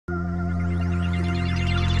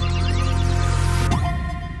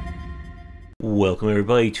Welcome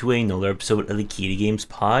everybody to another episode of the Key to Games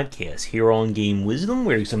podcast. Here on Game Wisdom,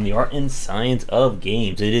 we're some of the art and science of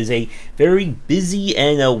games. It is a very busy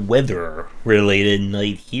and a weather-related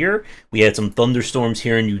night here. We had some thunderstorms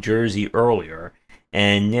here in New Jersey earlier,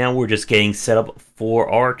 and now we're just getting set up for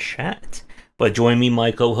our chat. But join me,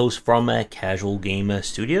 my co-host from Casual Game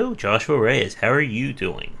Studio, Joshua Reyes. How are you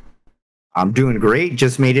doing? I'm doing great.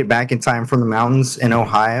 Just made it back in time from the mountains in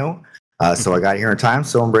Ohio. So I got here in time,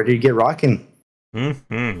 so I'm ready to get rocking.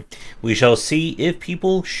 We shall see if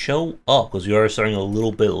people show up, because we are starting a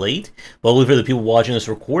little bit late. But hopefully for the people watching this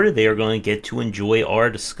recorded, they are going to get to enjoy our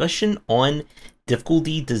discussion on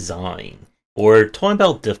difficulty design, or talking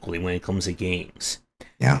about difficulty when it comes to games.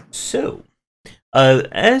 Yeah. So,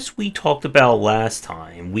 as we talked about last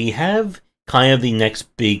time, we have kind of the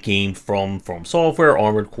next big game from Software,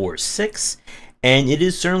 Armored Core 6. And it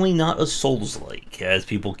is certainly not a Souls-like, as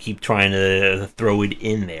people keep trying to throw it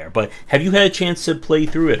in there. But have you had a chance to play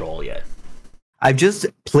through it all yet? I've just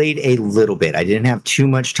played a little bit. I didn't have too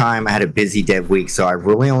much time. I had a busy dev week, so I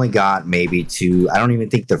really only got maybe I don't even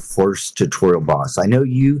think the first tutorial boss. I know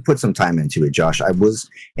you put some time into it, Josh. I was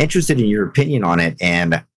interested in your opinion on it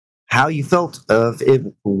and how you felt if it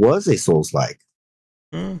was a Souls-like.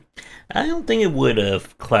 I don't think it would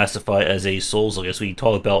have classified as a Souls-like, as we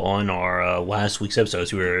talked about on our last week's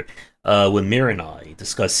episodes. We were with Mir and I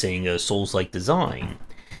discussing a Souls-like design,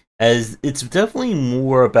 as it's definitely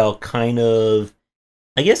more about kind of,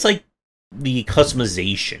 I guess, like the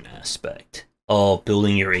customization aspect of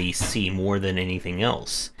building your AC more than anything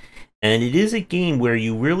else. And it is a game where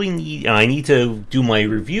you really need, I need to do my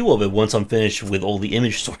review of it once I'm finished with all the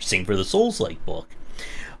image sourcing for the Souls-like book.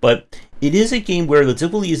 But it is a game where the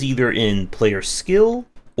difficulty is either in player skill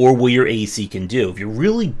or what your AC can do. If you're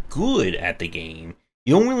really good at the game,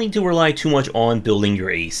 you don't really need to rely too much on building your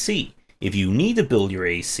AC. If you need to build your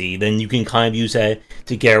AC, then you can kind of use that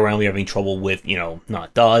to get around when you're having trouble with,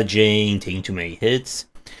 not dodging, taking too many hits.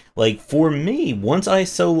 Like, for me, once I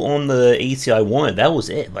settled on the AC I wanted, that was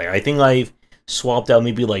it. Like, I think I've swapped out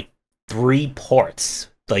maybe, 3 parts,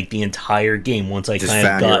 the entire game, once I just kind of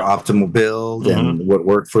found got your optimal build and what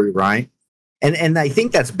worked for you, right? And I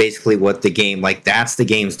think that's basically what the game, that's the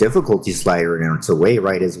game's difficulty slider in its a way,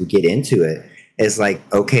 right? As we get into it, is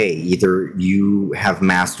okay, either you have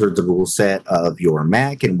mastered the rule set of your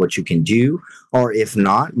mech and what you can do, or if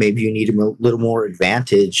not, maybe you need a little more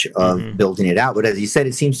advantage of building it out. But as you said,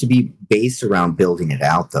 it seems to be based around building it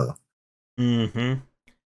out, though. And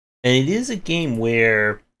it is a game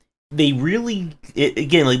where they really,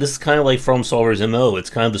 again, this is kind of like From Software's MO. It's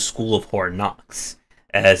kind of the school of hard knocks.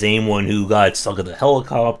 As anyone who got stuck at the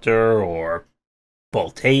helicopter, or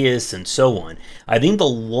Balteus, and so on. I think the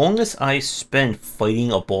longest I spent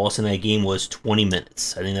fighting a boss in that game was 20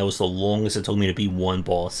 minutes. I think that was the longest it took me to beat one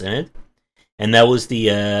boss in it. And that was the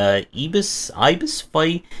Ibis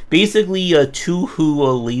fight. Basically, a two-who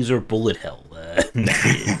laser bullet hell.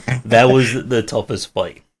 That was the toughest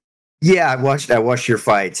fight. Yeah, I watched your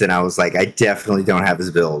fights, and I was like, I definitely don't have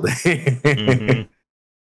his build.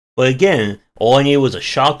 But again, all I needed was a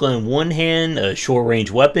shotgun in one hand, a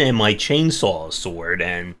short-range weapon, and my chainsaw sword,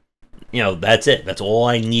 and that's it. That's all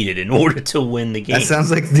I needed in order to win the game. That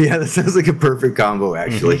sounds like a perfect combo,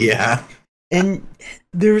 actually. Yeah. And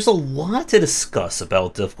there's a lot to discuss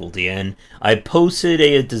about difficulty, and I posted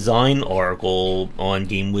a design article on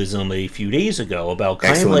Game Wisdom a few days ago about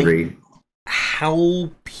kind of read. How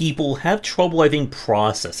people have trouble, I think,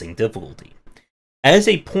 processing difficulty. As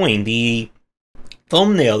a point, the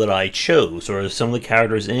thumbnail that I chose, or some of the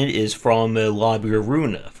characters in it, is from Labia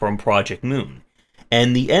Runa from Project Moon.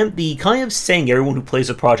 And the kind of saying everyone who plays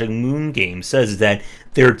a Project Moon game says is that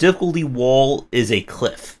their difficulty wall is a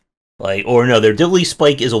cliff. Their difficulty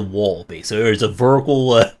spike is a wall, basically. There's a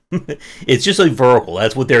vertical, it's just a vertical.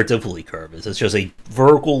 That's what their difficulty curve is. It's just a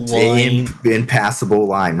vertical line. Impassable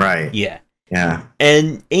line, right. Yeah. Yeah.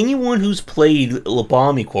 And anyone who's played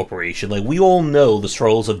Labami Corporation, we all know the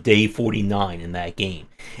struggles of Day 49 in that game.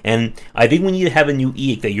 And I think we need to have a new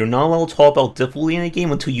edict that you're not allowed to talk about difficulty in a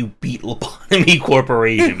game until you beat Labami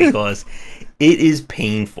Corporation, because it is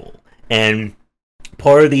painful. And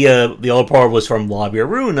part of the other part was from Labia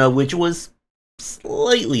Runa, which was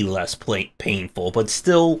slightly less painful, but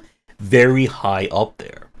still very high up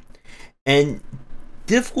there. And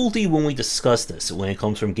difficulty, when we discuss this, when it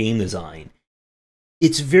comes from game design,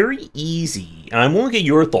 it's very easy, and I want to get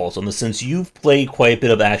your thoughts on this since you've played quite a bit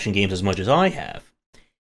of action games as much as I have.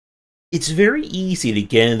 It's very easy to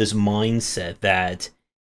get in this mindset that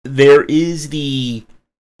there is the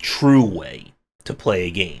true way to play a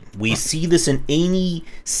game. We see this in any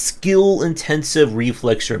skill-intensive,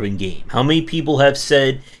 reflex-driven game. How many people have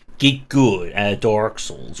said, get good at Dark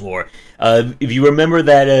Souls, or if you remember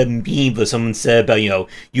that meme that someone said about,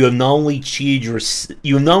 you have not only cheated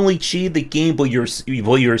the game, but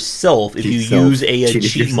yourself if you use a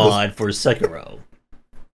cheat mod for Sekiro.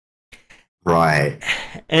 Right.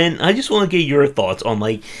 And I just want to get your thoughts on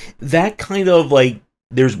like that kind of like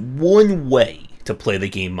there's one way to play the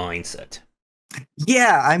game mindset.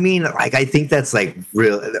 Yeah, I mean, like I think that's like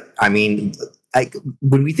real. I mean, like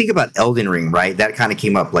when we think about Elden Ring, right? That kind of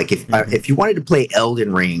came up. Like if you wanted to play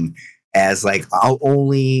Elden Ring as like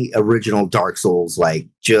only original Dark Souls, like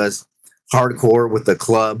just hardcore with the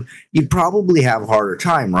club, you'd probably have a harder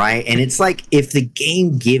time, right? And it's like if the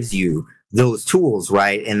game gives you those tools,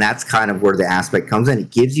 right? And that's kind of where the aspect comes in.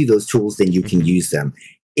 It gives you those tools, then you can use them.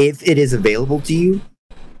 If it is available to you,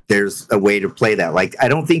 there's a way to play that. Like, I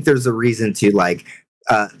don't think there's a reason to like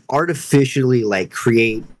artificially like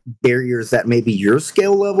create barriers that maybe your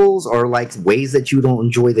skill levels or like ways that you don't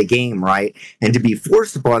enjoy the game, right? And to be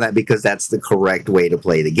forced upon that because that's the correct way to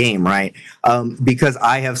play the game, right? Because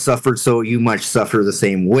I have suffered, so you must suffer the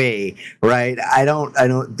same way, right? I don't,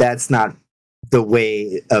 that's not the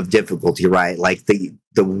way of difficulty, right? Like the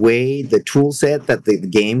way the tool set that the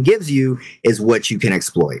game gives you is what you can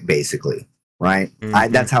exploit, basically, right?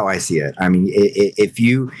 That's how I see it. I mean,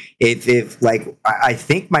 if like I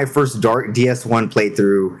think my first Dark DS1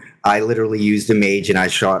 playthrough, I literally used a mage and I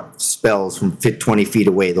shot spells from 20 feet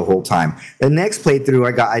away the whole time. The next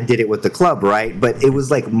playthrough I did it with the club, right? But it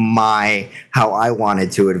was like how I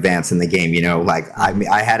wanted to advance in the game, like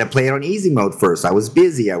I had to play it on easy mode first. I was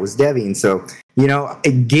busy, I was deving. So,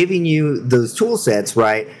 giving you those tool sets,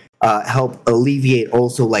 right, help alleviate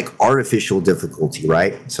also like artificial difficulty,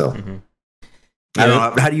 right? So I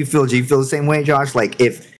don't know. How do you feel? Do you feel the same way, Josh? Like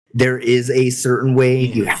if there is a certain way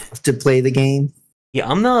you have to play the game? Yeah,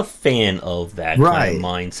 I'm not a fan of that kind of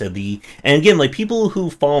mindset. And again, like people who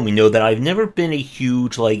follow me know that I've never been a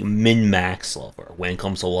huge like min-max lover when it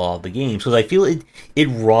comes to a lot of the games, because I feel it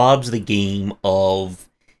robs the game of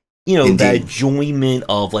that enjoyment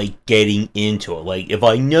of like getting into it. Like if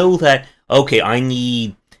I know that okay, I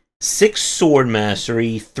need 6 sword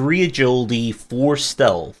mastery, 3 agility, 4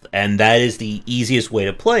 stealth, and that is the easiest way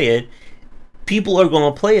to play it, people are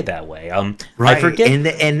going to play it that way. Right. I forget, and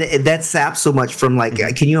that saps so much from like,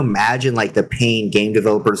 can you imagine like the pain game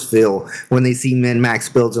developers feel when they see min-max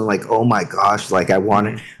builds and like, oh my gosh, like I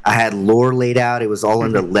had lore laid out, it was all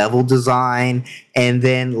in the level design, and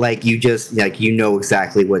then like you just like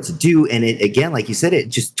exactly what to do, and it again, like you said, it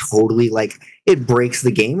just totally like it breaks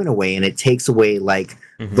the game in a way, and it takes away like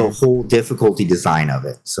the whole difficulty design of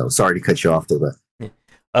it. So sorry to cut you off there, but.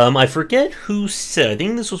 I forget who said, I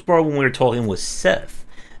think this was probably when we were talking with Seth,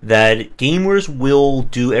 that gamers will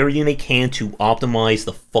do everything they can to optimize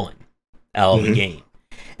the fun out of the game.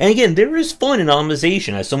 And again, there is fun in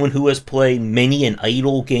optimization as someone who has played many an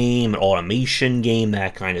idle game, an automation game,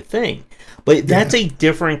 that kind of thing. But that's a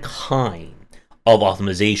different kind of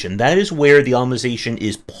optimization. That is where the optimization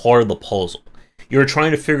is part of the puzzle. You're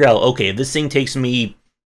trying to figure out, okay, if this thing takes me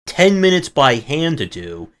 10 minutes by hand to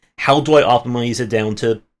do, how do I optimize it down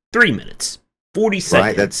to 3 minutes, 40 seconds?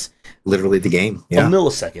 Right, that's literally the game. A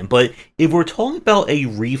millisecond. But if we're talking about a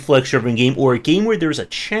reflex-driven game or a game where there's a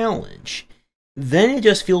challenge, then it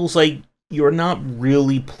just feels like you're not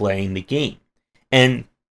really playing the game. And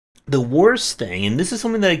the worst thing, and this is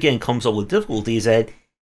something that again comes up with difficulty, is that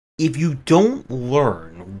if you don't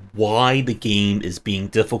learn why the game is being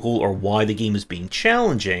difficult or why the game is being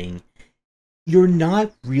challenging, you're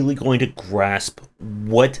not really going to grasp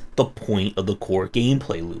what the point of the core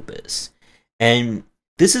gameplay loop is. And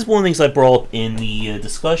this is one of the things I brought up in the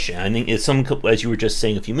discussion. I think it's as you were just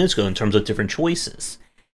saying a few minutes ago, in terms of different choices.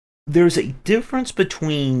 There's a difference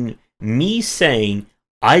between me saying,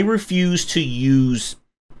 I refuse to use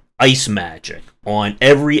ice magic on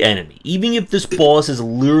every enemy, even if this boss is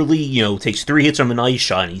literally, takes 3 hits from an ice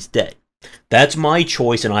shot and he's dead. That's my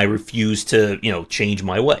choice, and I refuse to, change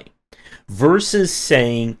my way. Versus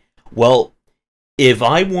saying, well, if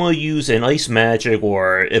I want to use an ice magic,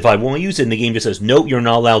 or if I want to use it, and the game just says, nope, you're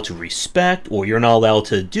not allowed to respect, or you're not allowed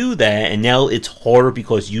to do that, and now it's harder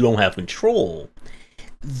because you don't have control.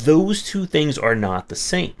 Those two things are not the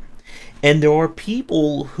same. And there are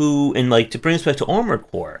people who, and like to bring us back to Armored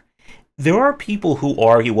Core, there are people who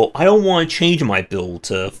argue, well, I don't want to change my build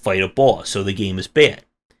to fight a boss, so the game is bad.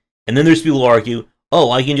 And then there's people who argue, oh,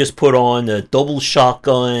 I can just put on a double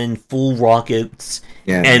shotgun, full rockets,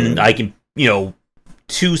 and I can,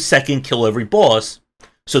 2-second kill every boss,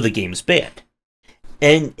 so the game's bad.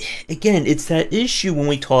 And again, it's that issue when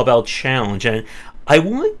we talk about challenge, and I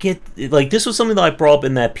want to get, like, this was something that I brought up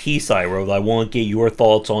in that piece I wrote, I want to get your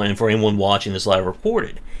thoughts on, and for anyone watching this live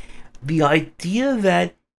recorded. the idea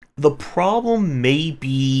that the problem may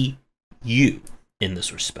be you in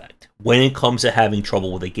this respect when it comes to having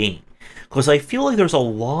trouble with a game. Because I feel like there's a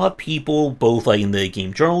lot of people, both like in the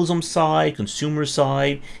game journalism side, consumer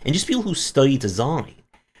side, and just people who study design,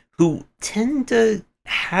 who tend to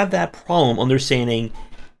have that problem understanding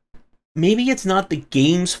maybe it's not the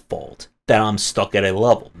game's fault that I'm stuck at a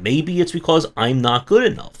level. Maybe it's because I'm not good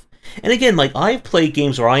enough. And again, like, I've played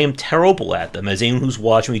games where I am terrible at them, as anyone who's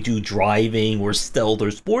watching me do driving or stealth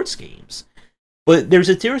or sports games. But there's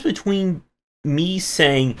a difference between me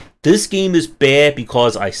saying, this game is bad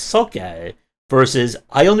because I suck at it, versus,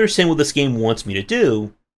 I understand what this game wants me to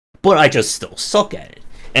do, but I just still suck at it.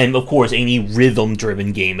 And, of course, any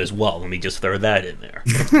rhythm-driven game as well. Let me just throw that in there.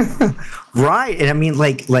 Right. And I mean,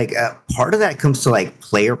 part of that comes to, like,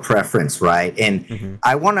 player preference, right? And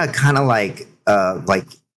I want to kind of, like,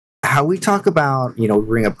 how we talk about, you know,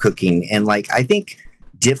 bring up cooking, and like I think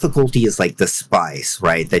difficulty is like the spice,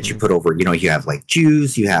 right? That you put over, you know, you have like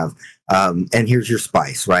juice, you have and here's your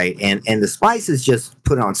spice, right? And the spice is just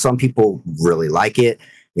put on. Some people really like it,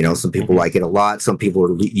 you know, some people like it a lot, some people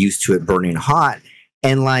are used to it burning hot.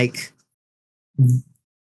 And like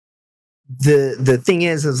the thing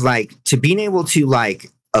is like, to being able to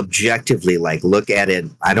like objectively like look at it,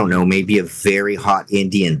 I don't know, maybe a very hot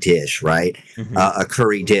Indian dish, right? A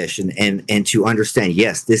curry dish, and to understand,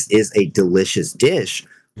 yes, this is a delicious dish,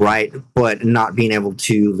 right? But not being able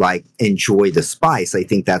to like enjoy the spice, I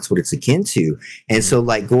think that's what it's akin to. And so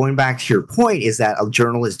like going back to your point is that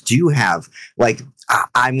journalists do have like,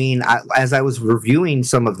 I mean, as I was reviewing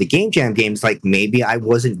some of the Game Jam games, like maybe I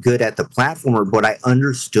wasn't good at the platformer, but I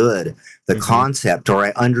understood the concept, or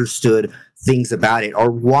I understood things about it, or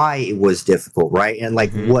why it was difficult, right? And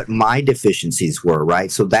like what my deficiencies were,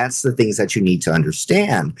 right? So that's the things that you need to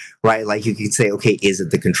understand, right? Like you could say, okay, is it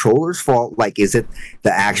the controller's fault? Like, is it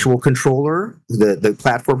the actual controller, the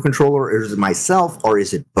platform controller, or is it myself, or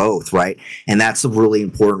is it both, right? And that's a really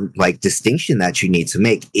important like distinction that you need to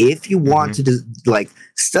make. If you want to like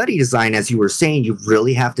study design, as you were saying, you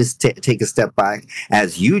really have to take a step back,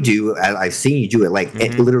 as you do. I've seen you do it, like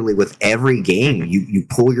literally with every game, you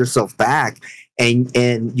pull yourself back, and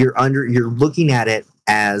you're looking at it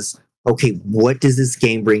as, okay, what does this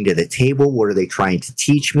game bring to the table? What are they trying to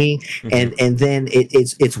teach me? And then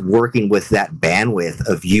it's working with that bandwidth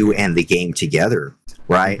of you and the game together,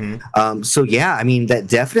 right? So yeah, I mean, that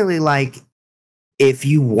definitely, like, if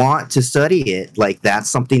you want to study it, like that's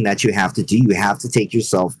something that you have to do. You have to take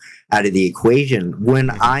yourself out of the equation.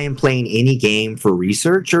 When I am playing any game for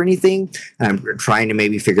research or anything, and I'm trying to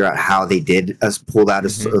maybe figure out how they did pulled out a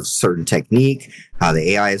certain technique, how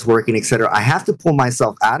the AI is working, etc., I have to pull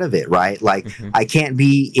myself out of it, right? Like I can't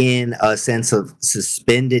be in a sense of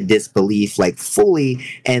suspended disbelief, like fully,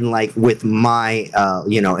 and like with my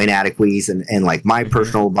you know, inadequacies and like my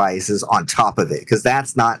personal biases on top of it, because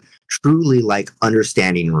that's not truly like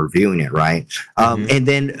understanding and reviewing it, right? And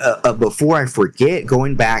then before I forget,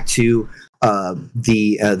 going back to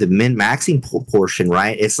the min-maxing portion,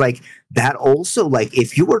 right? It's like that also, like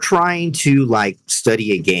if you were trying to like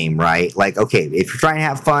study a game, right? Like, okay, if you're trying to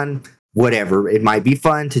have fun, whatever, it might be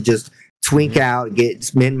fun to just twink out,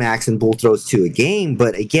 get min-max and bull throws to a game.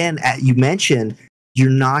 But again, you mentioned, you're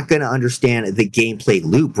not going to understand the gameplay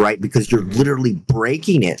loop, right? Because you're literally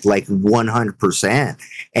breaking it like 100%.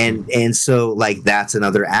 And so like that's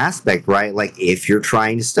another aspect, right? Like if you're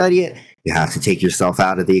trying to study it, you have to take yourself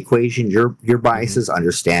out of the equation, your biases,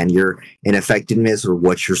 understand your ineffectiveness or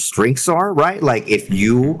what your strengths are, right? Like if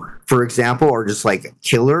you, for example, are just like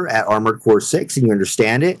killer at Armored Core 6 and you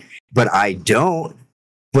understand it, but I don't,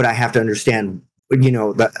 but I have to understand, you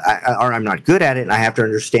know, that or I'm not good at it, and I have to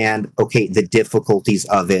understand, okay, the difficulties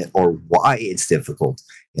of it or why it's difficult,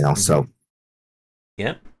 you know. So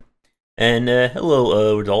yep. And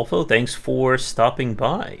hello, Rodolfo, thanks for stopping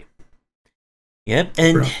by. Yep.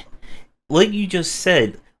 And like you just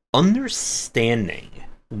said, understanding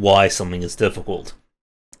why something is difficult,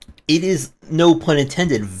 it is, no pun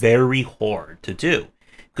intended, very hard to do,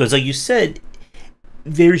 because like you said,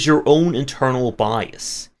 there's your own internal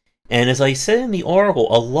bias. And as I said in the article,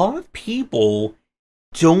 a lot of people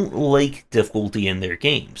don't like difficulty in their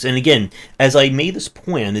games. And again, as I made this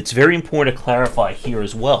point, and it's very important to clarify here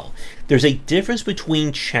as well, there's a difference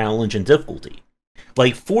between challenge and difficulty.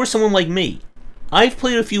 Like, for someone like me, I've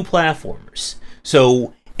played a few platformers.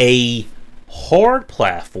 So, a hard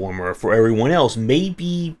platformer for everyone else may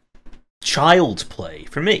be child's play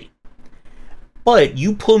for me. But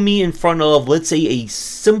you put me in front of, let's say, a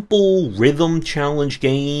simple rhythm challenge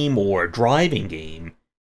game or driving game,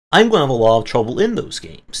 I'm going to have a lot of trouble in those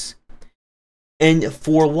games. And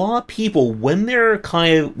for a lot of people, when they're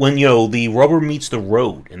when the rubber meets the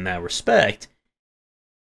road in that respect,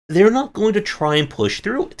 they're not going to try and push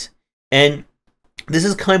through it. And this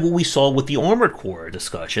is kind of what we saw with the Armored Core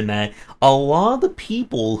discussion, that a lot of the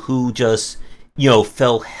people who just,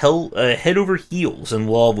 fell head over heels in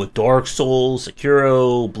love with Dark Souls,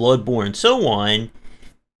 Sekiro, Bloodborne, and so on,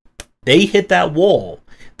 they hit that wall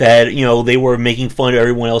that, they were making fun of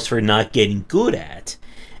everyone else for not getting good at.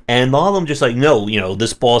 And a lot of them just like, no,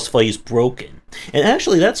 this boss fight is broken. And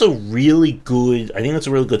actually, I think that's a really good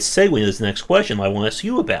segue into this next question I want to ask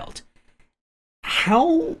you about.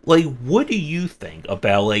 What do you think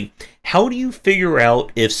about, how do you figure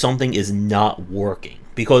out if something is not working?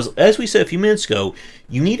 Because, as we said a few minutes ago,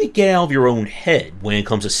 you need to get out of your own head when it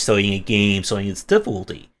comes to studying a game, studying its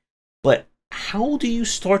difficulty. But how do you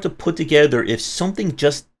start to put together if something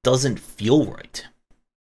just doesn't feel right?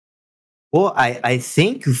 Well, I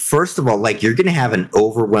think, first of all, you're going to have an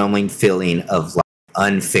overwhelming feeling of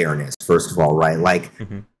unfairness, first of all, right?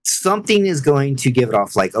 Something is going to give it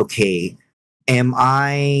off okay, you're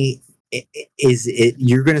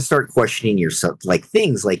going to start questioning yourself,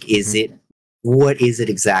 things what is it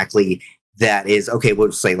exactly that is, okay,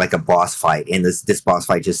 we'll say a boss fight, and this boss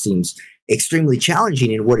fight just seems extremely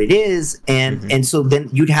challenging in what it is, and so then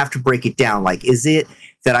you'd have to break it down, is it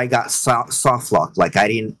that I got soft locked, I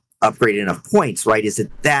didn't upgrade enough points, right? Is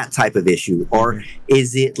it that type of issue, or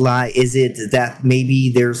is it that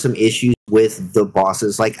maybe there's some issues with the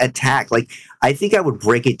boss's attack? I think I would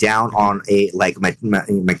break it down on a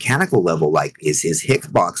mechanical level. Is his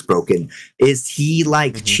hitbox broken? Is he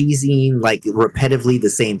cheesing repetitively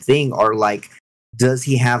the same thing, or does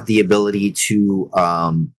he have the ability to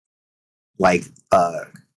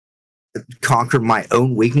conquer my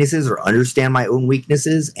own weaknesses or understand my own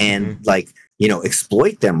weaknesses and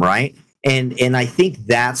exploit them, right? And I think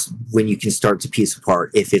that's when you can start to piece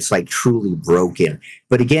apart if it's truly broken.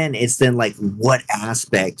 But again, it's then what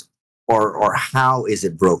aspect or how is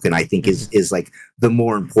it broken, I think is the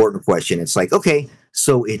more important question. It's okay,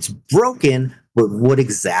 so it's broken, but what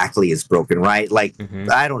exactly is broken, right?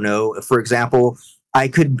 I don't know, for example, I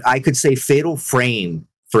could say Fatal Frame,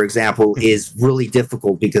 for example, is really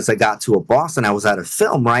difficult because I got to a boss and I was out of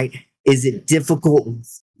film, right? Is it difficult?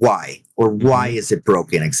 Why? Or why is it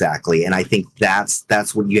broken exactly? And I think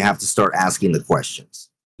that's when you have to start asking the questions.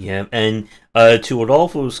 Yeah, and to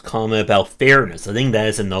Adolfo's comment about fairness, I think that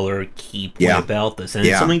is another key point about this. And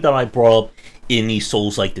it's something that I brought up in the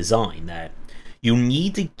Souls-like design, that you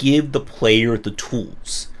need to give the player the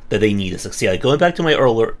tools that they need to succeed. Going back to my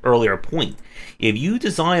earlier point, if you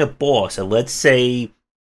design a boss that, let's say,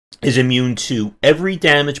 is immune to every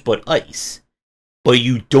damage but ice, but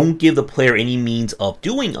you don't give the player any means of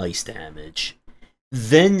doing ice damage,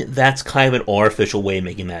 then that's kind of an artificial way of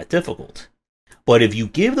making that difficult. But if you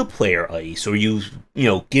give the player ice, or you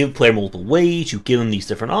give the player multiple ways, you give them these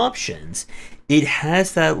different options, it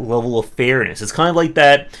has that level of fairness. It's kind of like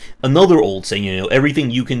that, another old saying, everything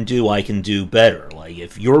you can do, I can do better.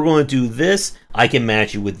 If you're going to do this, I can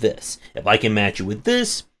match you with this. If I can match you with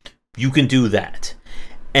this, you can do that.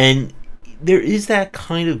 And there is that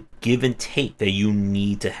kind of give and take that you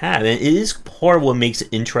need to have. And it is part of what makes it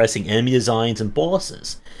interesting enemy designs and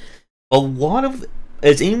bosses.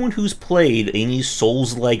 As anyone who's played any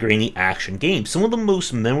Souls-like or any action game, some of the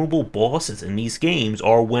most memorable bosses in these games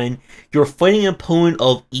are when you're fighting an opponent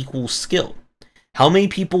of equal skill. How many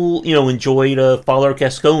people, enjoyed Father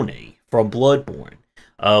Cascone from Bloodborne?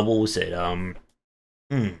 What was it? I'm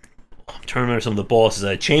trying to remember some of the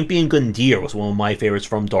bosses. Champion Gundyr was one of my favorites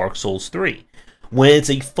from Dark Souls 3. When it's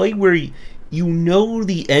a fight where you know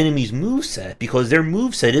the enemy's moveset because their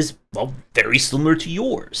moveset is very similar to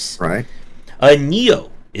yours. Right.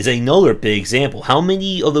 Neo is another big example. How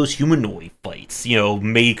many of those humanoid fights,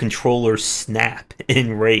 made controllers snap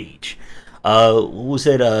in rage? What was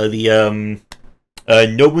it? The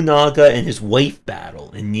Nobunaga and his wife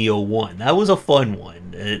battle in Neo 1. That was a fun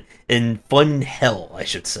one. And fun hell, I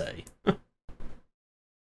should say.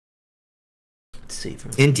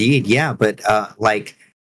 Indeed, yeah, but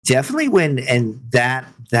definitely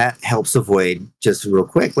that helps avoid, just real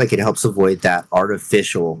quick, it helps avoid that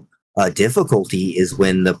artificial difficulty is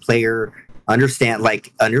when the player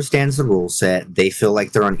understands the rule set, they feel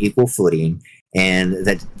like they're on equal footing, and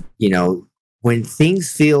that when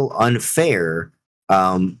things feel unfair,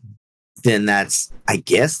 then I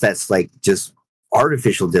guess that's just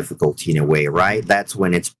artificial difficulty in a way, right? That's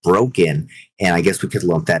when it's broken, and I guess we could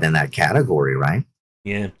lump that in that category, right?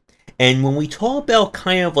 Yeah. And when we talk about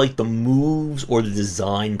kind of the moves or the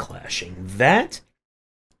design clashing, that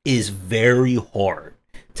is very hard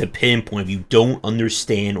to pinpoint if you don't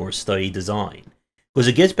understand or study design. Because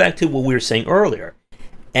it gets back to what we were saying earlier.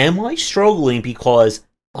 Am I struggling because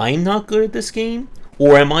I'm not good at this game?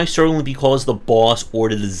 Or am I struggling because the boss or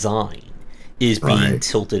the design is being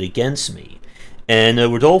tilted against me? And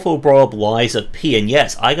Rodolfo brought up Lies of P, and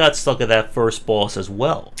yes, I got stuck at that first boss as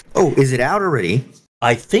well. Oh, is it out already?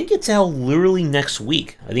 I think it's out literally next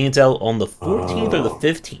week. I think it's out on the 14th or the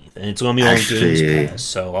 15th, and it's going to be on Games Pass,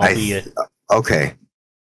 so I'll be... Okay.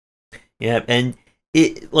 Yeah, and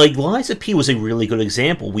it like Lies of P was a really good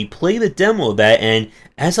example. We played the demo of that, and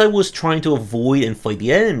as I was trying to avoid and fight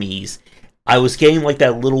the enemies, I was getting like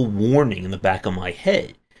that little warning in the back of my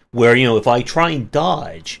head, where, you know, if I try and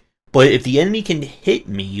dodge... But if the enemy can hit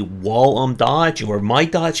me while I'm dodging, or my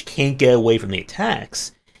dodge can't get away from the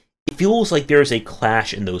attacks, it feels like there's a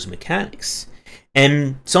clash in those mechanics.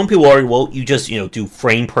 And some people argue, well, you just, you know, do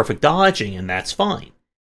frame-perfect dodging, and that's fine.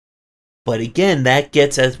 But again, that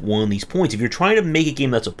gets at one of these points. If you're trying to make a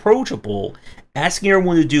game that's approachable, asking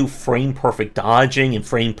everyone to do frame-perfect dodging and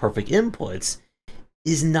frame-perfect inputs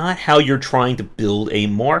is not how you're trying to build a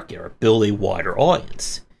market or build a wider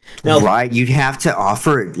audience. Now, right, you'd have to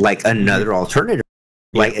offer like another alternative.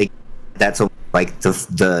 Like that's like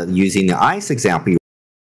the using the ice example.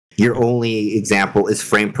 Your only example is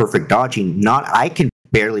frame perfect dodging. Not I can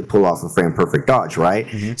barely pull off a frame perfect dodge,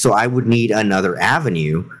 right? So I would need another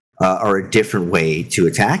avenue or a different way to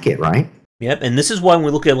attack it, right? Yep, and this is why when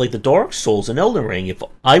we look at like the Dark Souls and Elden Ring, if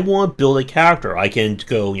I want to build a character, I can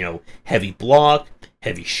go, you know, heavy block,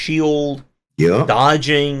 heavy shield.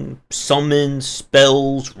 Dodging, summons,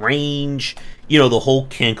 spells, range, you know, the whole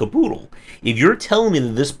can caboodle. If you're telling me that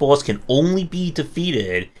this boss can only be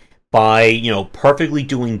defeated by, you know, perfectly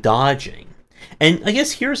doing dodging. And I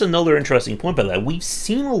guess here's another interesting point about that. We've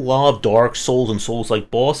seen a lot of Dark Souls and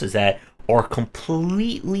Souls-like bosses that are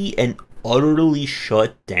completely and utterly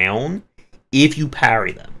shut down if you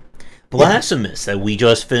parry them. Blasphemous, that we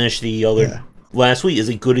just finished the other... last week, is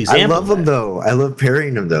a good example. I love them though. I love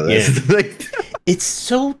parrying them though. Yeah. It's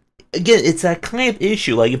so, again, it's that kind of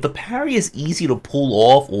issue. Like, if the parry is easy to pull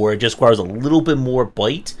off or it just requires a little bit more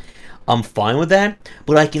bite, I'm fine with that.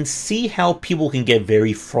 But I can see how people can get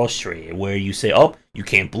very frustrated where you say, oh, you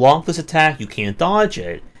can't block this attack, you can't dodge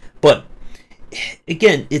it. But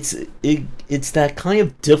again, it's that kind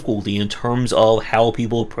of difficulty in terms of how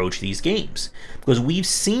people approach these games. Because we've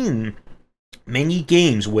seen many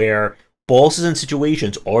games where bosses and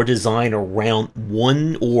situations are designed around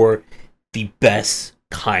one or the best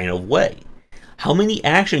kind of way. How many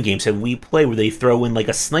action games have we played where they throw in like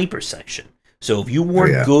a sniper section? So if you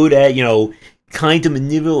weren't good at, you know, kind of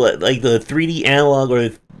manipulate like the 3D analog or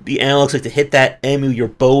the analogs like to hit that enemy with your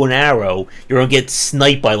bow and arrow, you're gonna get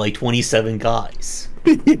sniped by like 27 guys.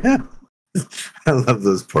 Yeah. I love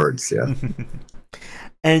those parts, yeah.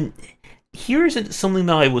 And here's something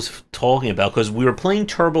that I was talking about, because we were playing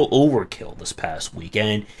Turbo Overkill this past week,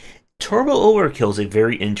 and Turbo Overkill is a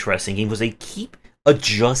very interesting game because they keep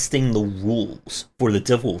adjusting the rules for the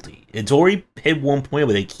difficulty. It's already hit one point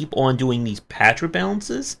where they keep on doing these patch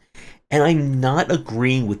rebalances, and I'm not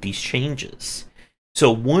agreeing with these changes.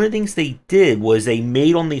 So one of the things they did was they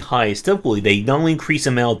made on the highest difficulty, they not only increase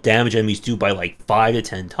the amount of damage enemies do by like 5 to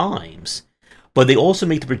 10 times, but they also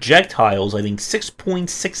make the projectiles, I think,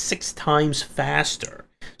 6.66 times faster.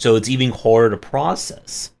 So it's even harder to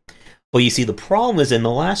process. But you see, the problem is in the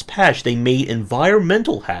last patch, they made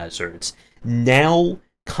environmental hazards now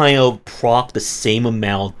kind of proc the same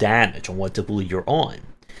amount of damage on what difficulty you're on.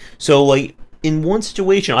 So, like, in one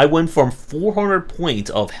situation, I went from 400 points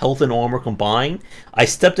of health and armor combined. I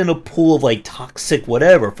stepped in a pool of, like, toxic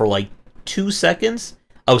whatever for, like, 2 seconds.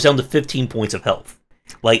 I was down to 15 points of health.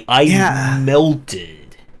 Like, I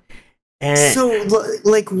melted. And so,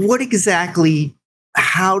 like, what exactly,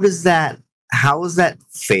 how is that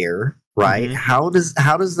fair, right? How does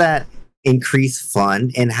that increase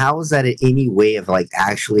fun, and how is that in any way of, like,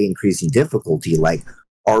 actually increasing difficulty? Like,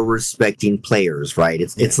 are respecting players, right?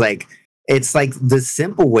 It's like the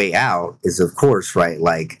simple way out is, of course, right,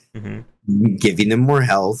 like, giving them more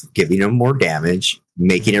health, giving them more damage,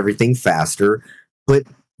 making everything faster, but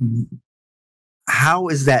how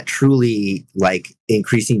is that truly, like,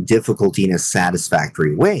 increasing difficulty in a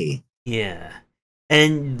satisfactory way? Yeah.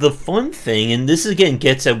 And the fun thing, and this again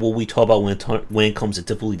gets at what we talk about when it comes to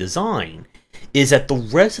difficulty design, is that the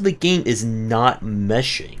rest of the game is not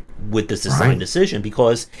meshing with this design decision,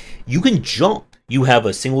 because you can jump. You have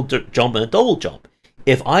a single jump and a double jump.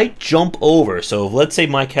 If I jump over, so let's say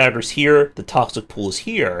my character's here, the toxic pool is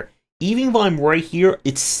here, even if I'm right here,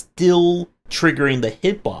 it's still triggering the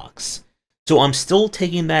hitbox. So I'm still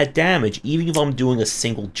taking that damage, even if I'm doing a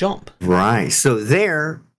single jump. Right. So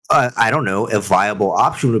there, I don't know, a viable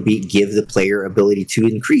option would be give the player ability to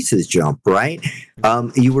increase his jump, right?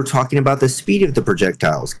 You were talking about the speed of the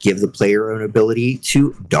projectiles. Give the player an ability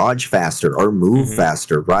to dodge faster or move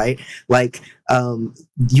faster, right? Like,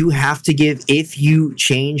 you have to give, if you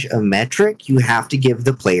change a metric, you have to give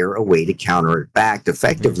the player a way to counter it back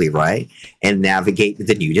effectively, right? And navigate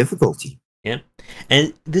the new difficulty. Yeah.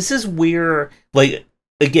 And this is where, like,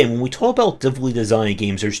 again, when we talk about difficulty design in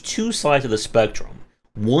games, there's two sides of the spectrum.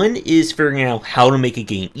 One is figuring out how to make a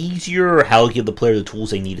game easier, or how to give the player the tools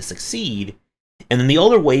they need to succeed. And then the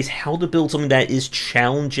other way is how to build something that is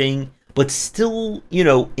challenging, but still,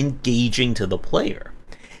 engaging to the player.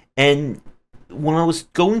 And when I was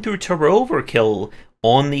going through Turbo Overkill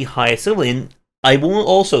on the highest level, and I won't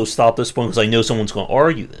also stop this point because I know someone's going to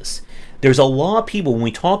argue this. There's a lot of people, when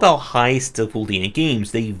we talk about highest difficulty in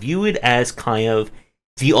games, they view it as kind of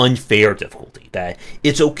the unfair difficulty. That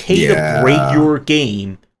it's okay to break your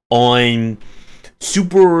game on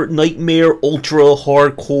super nightmare, ultra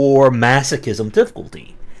hardcore masochism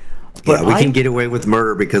difficulty. But we can get away with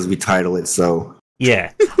murder because we title it so.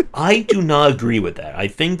 Yeah, I do not agree with that. I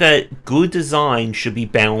think that good design should be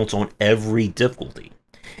balanced on every difficulty.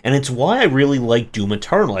 And it's why I really like Doom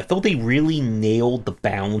Eternal. I felt they really nailed the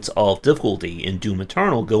balance of difficulty in Doom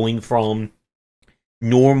Eternal, going from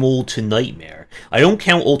normal to nightmare. I don't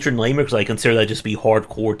count Ultra Nightmare because I consider that just to be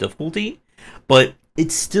hardcore difficulty, but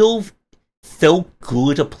it still felt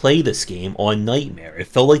good to play this game on nightmare. It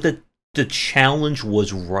felt like the challenge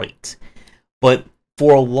was right. But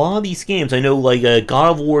for a lot of these games, I know, like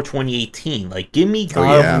God of War 2018, like, give me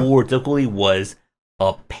God of War difficulty was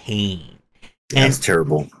a pain. That's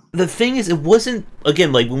terrible. The thing is, it wasn't,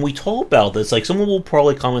 again, like, when we talk about this, like, someone will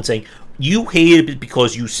probably comment saying, you hated it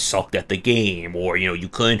because you sucked at the game, or, you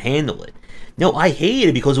couldn't handle it. No, I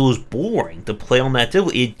hated it because it was boring to play on that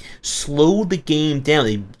difficulty. It slowed the game down.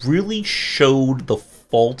 It really showed the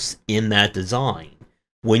faults in that design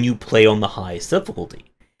when you play on the highest difficulty.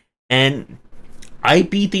 And I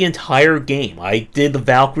beat the entire game. I did the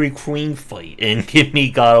Valkyrie Queen fight and give me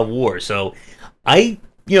God of War. So I,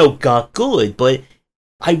 got good, but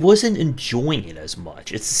I wasn't enjoying it as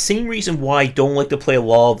much. It's the same reason why I don't like to play a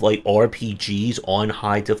lot of, like, RPGs on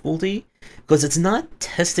high difficulty, because it's not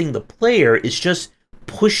testing the player, it's just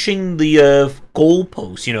pushing the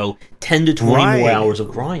goalposts, 10 to 20 more hours of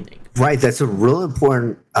grinding. Right, that's a real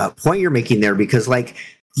important point you're making there, because, like,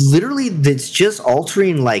 literally it's just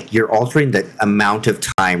altering, like, you're altering the amount of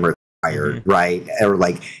time required, right? Or,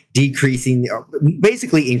 like, decreasing, or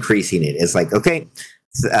basically increasing it. It's like, okay,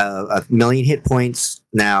 1,000,000 hit points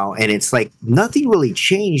now, and it's like nothing really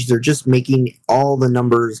changed. They're just making all the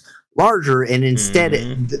numbers larger, and instead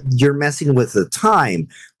you're messing with the time,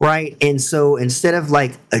 right? And so instead of,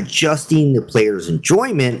 like, adjusting the player's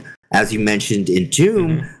enjoyment, as you mentioned in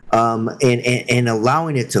Doom, and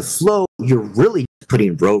allowing it to flow, you're really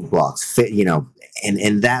putting roadblocks,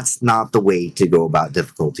 and that's not the way to go about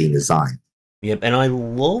difficulty in design. Yep, and I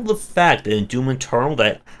love the fact that in Doom Eternal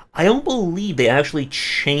that I don't believe they actually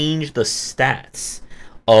changed the stats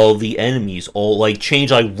of the enemies, or, like,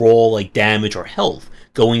 change, like, raw, like, damage or health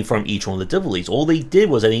going from each one of the difficulties. All they did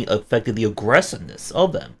was, I think, affected the aggressiveness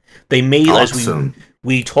of them. They made, awesome. As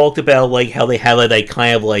we talked about, like, how they have, like, that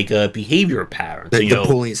kind of, like, behavior pattern. The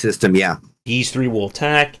pooling system, yeah. These three will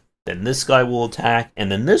attack, then this guy will attack,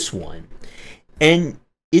 and then this one. And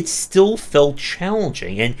it still felt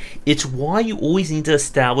challenging, and it's why you always need to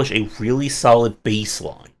establish a really solid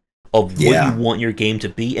baseline of what you want your game to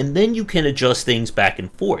be, and then you can adjust things back and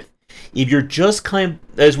forth. If you're just kind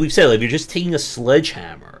of, as we've said, if you're just taking a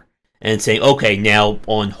sledgehammer and saying, okay, now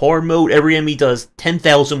on hard mode, every enemy does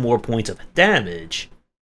 10,000 more points of damage,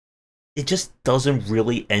 it just doesn't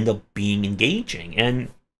really end up being engaging. And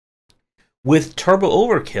with Turbo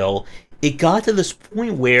Overkill, it got to this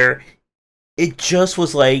point where it just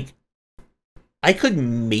was like, I could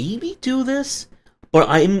maybe do this, but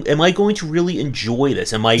am I going to really enjoy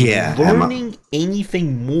this? Am I learning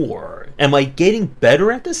anything more? Am I getting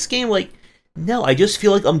better at this game? Like, no, I just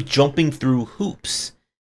feel like I'm jumping through hoops.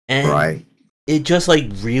 And it just, like,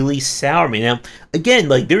 really soured me. Now, again,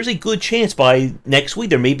 like, there's a good chance by next week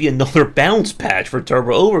there may be another bounce patch for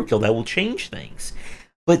Turbo Overkill that will change things.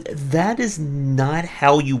 But that is not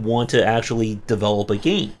how you want to actually develop a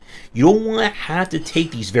game. You don't want to have to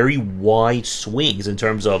take these very wide swings in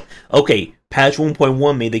terms of, okay, patch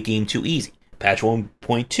 1.1 made the game too easy. Patch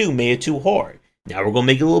 1.2 made it too hard. Now we're going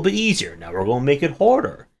to make it a little bit easier. Now we're going to make it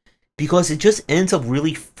harder. because it just ends up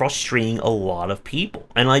really frustrating a lot of people.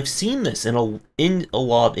 And I've seen this in a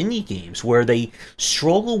lot of indie games where they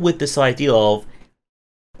struggle with this idea of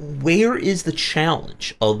where is the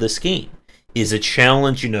challenge of this game? Is a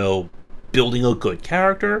challenge, building a good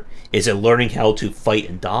character? Is it learning how to fight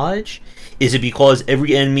and dodge? Is it because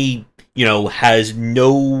every enemy,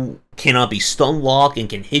 cannot be stun locked and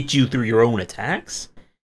can hit you through your own attacks?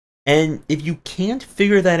 And if you can't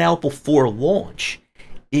figure that out before launch,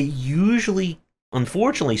 it usually,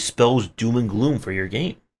 unfortunately, spells doom and gloom for your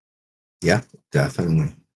game. Yeah,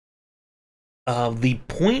 definitely. The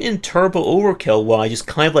point in Turbo Overkill, where I just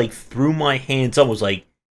kind of like threw my hands up, was like,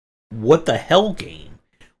 what the hell game?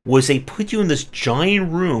 Was they put you in this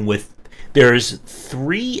giant room with, there's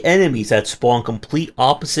 3 enemies that spawn complete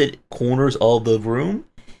opposite corners of the room,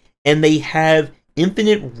 and they have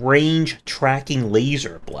infinite range tracking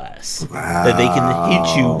laser blasts that they can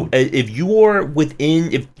hit you if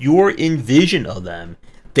you're in vision of them.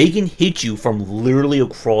 They can hit you from literally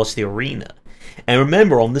across the arena. And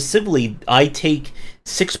remember, on the Civilly, I take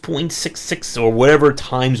 6.66 or whatever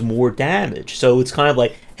times more damage. So it's kind of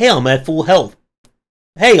like, hey, I'm at full health.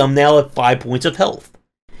 Hey, I'm now at 5 points of health.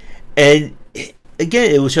 And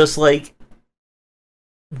again, it was just like,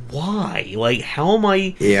 why? Like, how am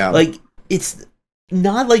I? Yeah. Like, it's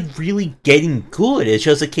not like really getting good. It's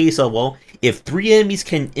just a case of, well, if 3 enemies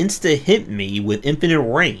can insta hit me with infinite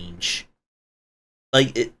range,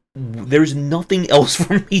 like there's nothing else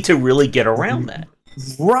for me to really get around that.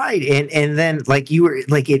 Right. And then like you were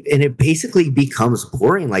like it basically becomes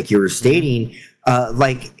boring, like you were stating.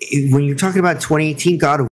 Like when you're talking about 2018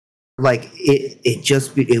 God of War, like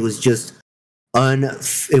it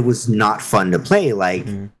was not fun to play. Like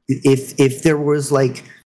if there was like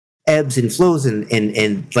ebbs and flows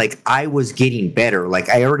and like I was getting better, like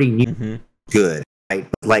I already knew good, right?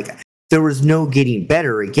 But like there was no getting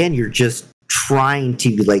better. Again, you're just trying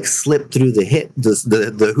to like slip through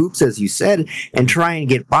the hoops, as you said, and try and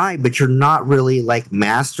get by, but you're not really like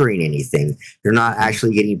mastering anything. You're not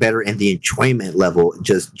actually getting better, and the enjoyment level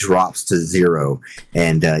just drops to 0.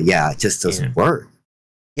 And it just doesn't work.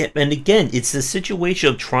 Yeah, and again, it's the situation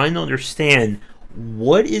of trying to understand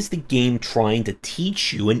what is the game trying to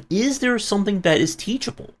teach you, and is there something that is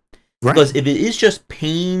teachable? Right. Because if it is just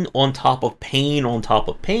pain on top of pain on top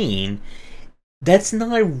of pain, that's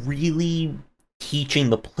not really teaching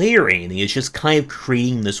the player anything. It's just kind of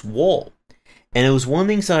creating this wall. And it was one of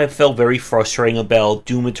the things that I felt very frustrating about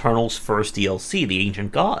Doom Eternal's first DLC, The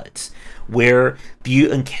Ancient Gods, where the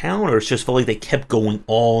encounters just felt like they kept going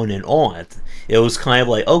on and on. It was kind of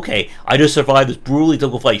like, okay, I just survived this brutally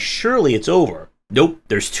difficult fight, surely it's over. Nope,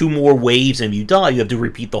 there's 2 more waves, and if you die, you have to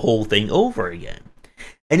repeat the whole thing over again.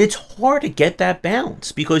 And it's hard to get that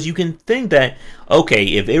balance, because you can think that, okay,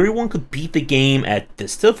 if everyone could beat the game at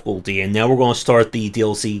this difficulty, and now we're going to start the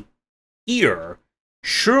DLC here,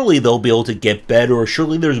 surely they'll be able to get better, or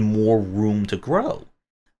surely there's more room to grow.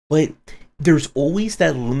 But there's always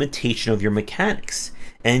that limitation of your mechanics.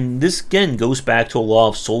 And this, again, goes back to a lot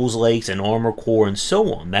of Souls-likes and Armor Core and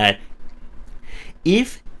so on, that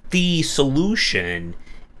if the solution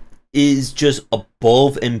is just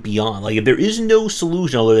above and beyond, like if there is no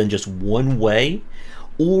solution other than just one way,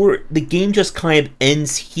 or the game just kind of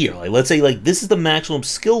ends here, like let's say like this is the maximum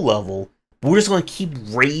skill level, we're just going to keep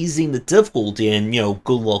raising the difficulty and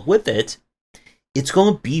good luck with it, it's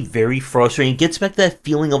going to be very frustrating. It gets back to that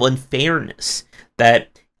feeling of unfairness,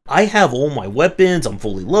 that I have all my weapons, I'm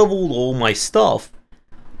fully leveled, all my stuff,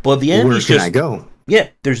 but the enemy's where can I go? Yeah,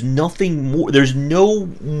 there's nothing more. There's no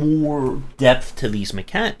more depth to these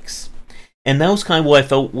mechanics. And that was kind of what I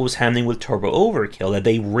felt was happening with Turbo Overkill, that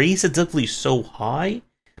they raised the difficulty so high,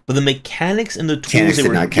 but the mechanics and the tools they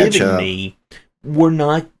were giving me were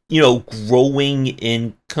not, growing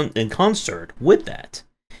in concert with that.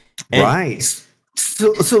 And right.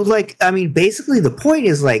 So like, I mean, basically the point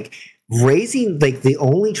is like raising, like the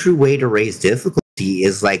only true way to raise difficulty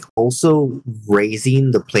is like also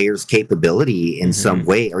raising the player's capability in some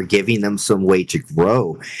way, or giving them some way to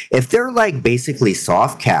grow. If they're like basically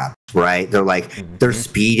soft capped, right? They're like their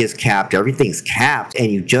speed is capped, everything's capped,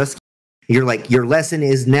 and you're like, your lesson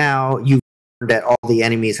is now you learned that all the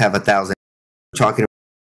enemies have 1,000. Talking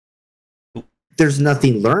about, there's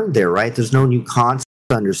nothing learned there, right? There's no new concept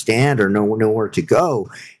to understand or nowhere to go,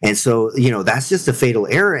 and so that's just a fatal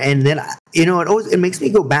error. And then it makes me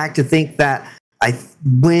go back to think that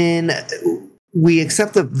when we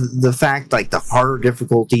accept the fact, like the harder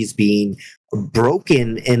difficulties being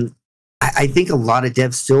broken, and I think a lot of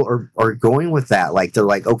devs still are going with that. Like they're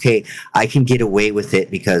like, okay, I can get away with it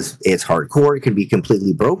because it's hardcore. It can be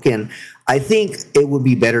completely broken. I think it would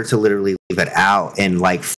be better to literally leave it out and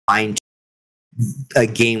like find a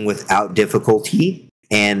game without difficulty,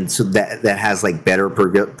 and so that has like better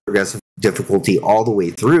progressive difficulty all the way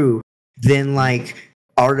through, than like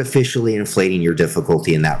artificially inflating your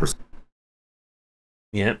difficulty in that respect.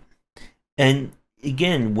 Yep. And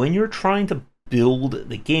again, when you're trying to build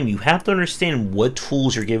the game, you have to understand what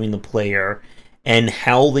tools you're giving the player and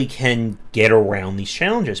how they can get around these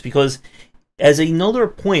challenges. Because as another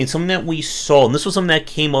point, something that we saw, and this was something that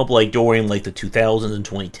came up like during like the 2000s and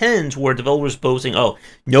 2010s, where developers posting, "Oh,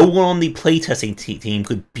 no one on the playtesting team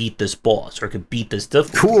could beat this boss or could beat this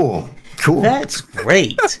difficulty." Cool. That's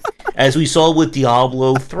great, as we saw with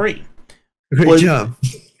Diablo 3. Great job.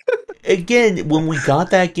 Again, when we got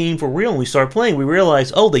that game for real and we started playing, we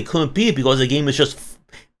realized, oh, they couldn't beat it because the game is just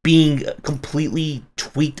being completely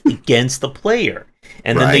tweaked against the player.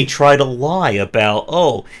 And then they try to lie about,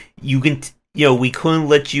 oh, you can, we couldn't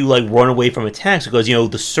let you like run away from attacks because,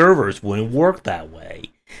 the servers wouldn't work that way.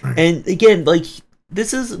 Right. And again, like,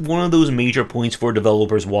 this is one of those major points for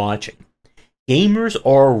developers watching. Gamers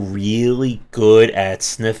are really good at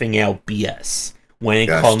sniffing out BS when it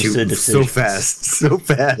comes to decisions. So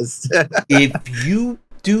fast. If you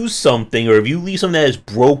do something, or if you leave something that is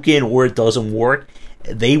broken or it doesn't work,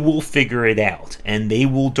 they will figure it out, and they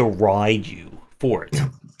will deride you for it.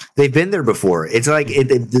 They've been there before. It's like,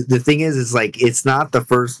 the thing is like, it's not the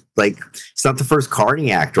first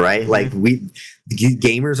Carney act, right? Mm-hmm. Like,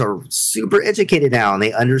 gamers are super educated now, and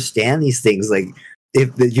they understand these things. Like,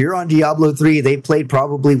 if you're on Diablo 3, they played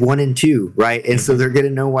probably 1 and 2, right? And so they're going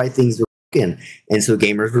to know why things are. And so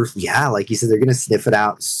gamers were, like you said, they're going to sniff it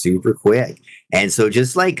out super quick. And so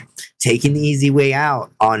just like taking the easy way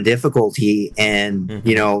out on difficulty, and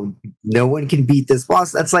no one can beat this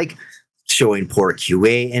boss, that's like showing poor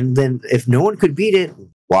QA. And then if no one could beat it,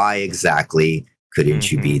 why exactly couldn't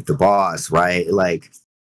you beat the boss, right? Like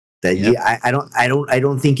that. Yep. Yeah, I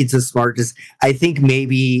don't think it's as smart as, I think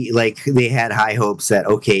maybe like they had high hopes that,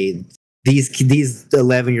 okay, these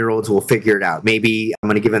 11-year-olds will figure it out. Maybe I'm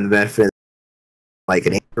going to give them the benefit. Like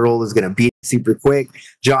an 8-year-old is going to beat it super quick.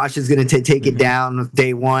 Josh is going to take it down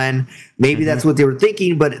day one. Maybe that's what they were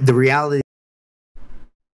thinking, but the reality,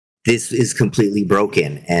 this is completely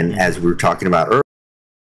broken. And as we were talking about earlier,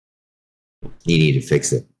 you need to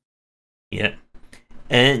fix it. Yeah.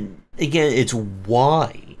 And again, it's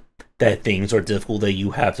why that things are difficult that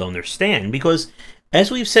you have to understand. Because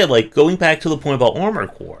as we've said, like going back to the point about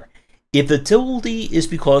Armored Core, if the difficulty is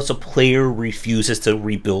because a player refuses to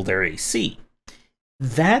rebuild their AC,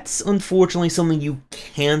 that's unfortunately something you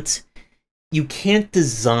can't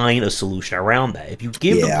design a solution around that. If you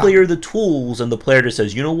give the player the tools and the player just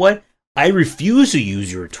says, you know what, I refuse to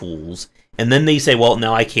use your tools, and then they say, well,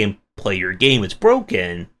 now I can't play your game, it's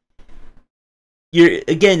broken.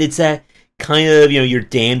 It's that kind of, you're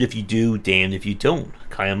damned if you do, damned if you don't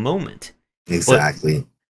kind of moment. Exactly.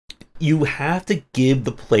 But you have to give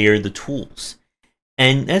the player the tools.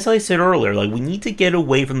 And as I said earlier, like, we need to get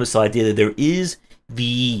away from this idea that there is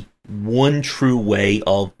the one true way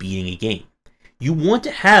of beating a game. You want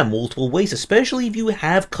to have multiple ways, especially if you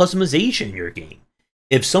have customization in your game.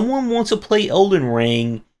 If someone wants to play Elden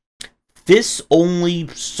Ring, this only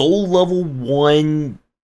soul level 1,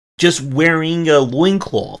 just wearing a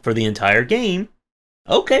loincloth for the entire game,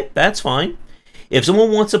 okay, that's fine. If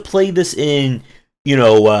someone wants to play this in,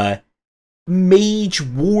 Mage,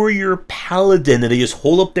 Warrior, Paladin, and they just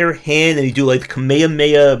hold up their hand and they do like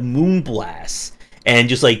Kamehameha Moonblast, and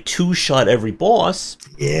just like 2-shot every boss.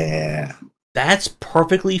 Yeah. That's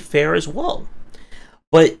perfectly fair as well.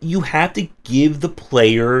 But you have to give the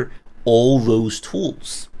player all those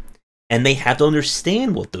tools. And they have to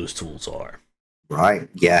understand what those tools are. Right.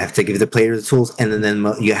 Yeah, I have to give the player the tools, and then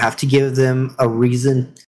you have to give them a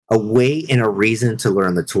reason, a way and a reason to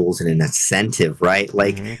learn the tools, and an incentive, right?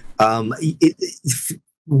 Like,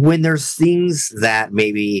 when there's things that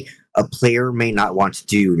maybe a player may not want to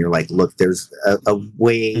do, and you're like, look, there's a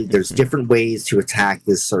way, there's different ways to attack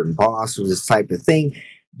this certain boss or this type of thing.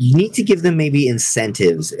 You need to give them maybe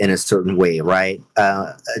incentives in a certain way, right?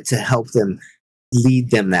 To help them,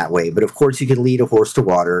 lead them that way. But of course, you can lead a horse to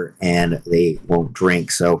water and they won't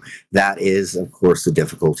drink. So that is, of course, the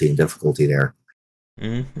difficulty there.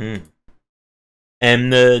 And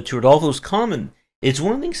to Rodolfo's comment, it's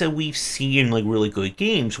one of the things that we've seen in like really good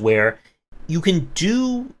games where you can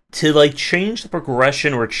do to like change the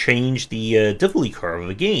progression or change the difficulty curve of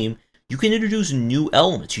a game. You can introduce new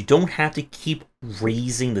elements. You don't have to keep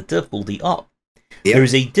raising the difficulty up. Yep.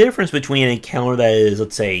 There's a difference between an encounter that is,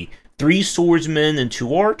 let's say, 3 swordsmen and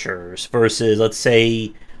 2 archers versus, let's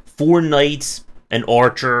say, 4 knights, an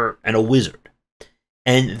archer, and a wizard.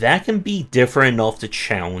 And that can be different enough to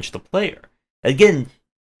challenge the player. Again,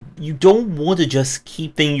 you don't want to just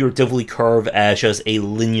keep your difficulty curve as just a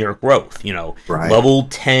linear growth. Right. Level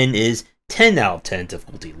 10 is 10 out of 10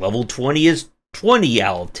 difficulty. Level 20 is 20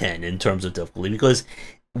 out of 10 in terms of difficulty, because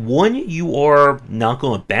one, you are not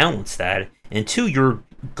going to balance that, and two, you're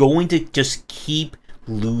going to just keep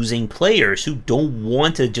losing players who don't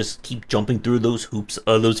want to just keep jumping through those hoops,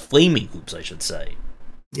 those flaming hoops, I should say.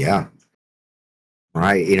 Yeah.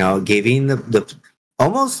 Right. Giving the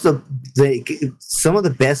almost some of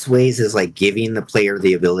the best ways is like giving the player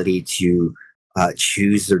the ability to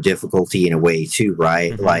choose their difficulty in a way too,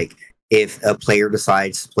 right? Mm-hmm. Like if a player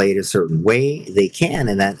decides to play it a certain way, they can,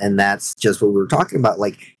 and that's just what we were talking about,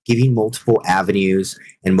 like giving multiple avenues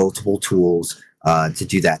and multiple tools to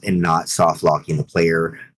do that, and not soft locking the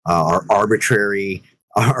player or arbitrarily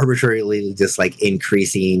just like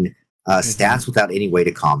increasing stats without any way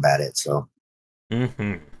to combat it. So.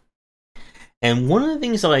 Mm-hmm. And one of the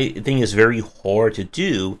things that I think is very hard to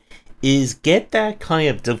do is get that kind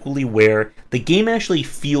of difficulty where the game actually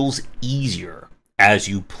feels easier as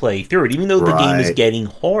you play through it, even though the game is getting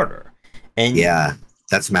harder. And yeah,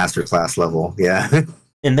 that's masterclass level. Yeah.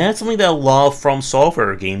 And that's something that a lot of From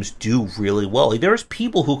Software games do really well. Like, there's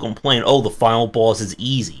people who complain, oh, the final boss is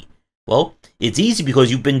easy. Well, it's easy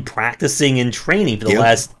because you've been practicing and training for the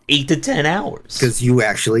last 8 to 10 hours. Because you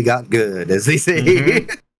actually got good, as they say.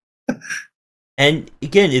 Mm-hmm. And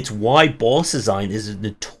again, it's why boss design is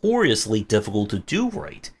notoriously difficult to do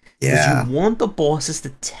right. Yeah. Because you want the bosses to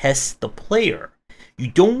test the player. You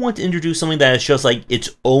don't want to introduce something that is just like its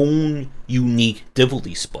own unique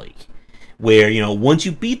difficulty spike. Where, once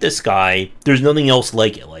you beat this guy, there's nothing else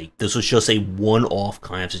like it. Like, this was just a one-off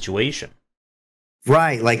kind of situation.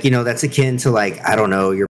 Right. Like, that's akin to, like, I don't know,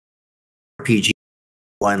 your RPG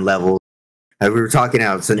 1 level. We were talking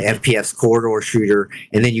about, it's an FPS corridor shooter,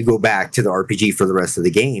 and then you go back to the RPG for the rest of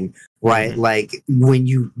the game, right? Mm-hmm. Like, when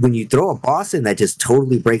you throw a boss in that just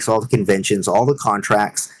totally breaks all the conventions, all the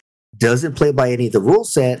contracts, doesn't play by any of the rule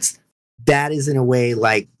sets, that is in a way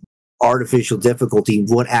like artificial difficulty.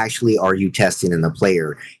 What actually are you testing in the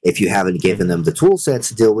player if you haven't given them the tool sets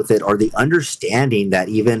to deal with it, or the understanding that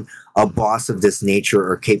even a boss of this nature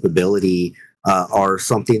or capability or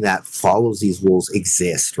something that follows these rules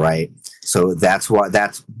exist, right? So that's why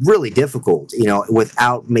that's really difficult,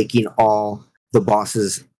 without making all the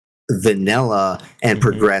bosses vanilla and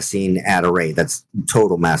progressing at a rate. That's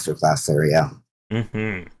total masterclass there. Yeah.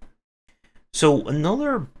 Mm-hmm. So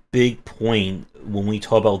another big point when we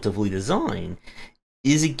talk about difficulty design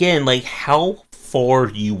is, again, like, how far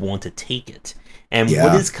do you want to take it, and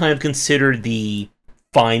what is kind of considered the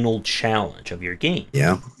final challenge of your game.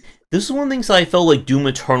 This is one of the things that I felt like Doom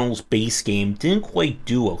Eternal's base game didn't quite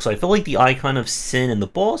do well, because I felt like the Icon of Sin and the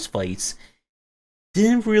boss fights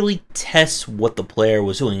didn't really test what the player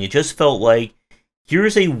was doing. It just felt like,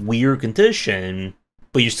 here's a weird condition,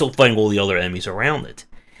 but you're still fighting all the other enemies around it.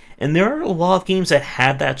 And there are a lot of games that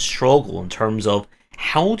have that struggle in terms of,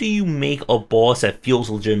 how do you make a boss that feels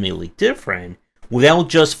legitimately different without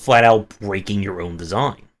just flat out breaking your own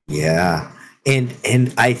design? Yeah.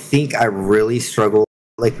 And I think I really struggle,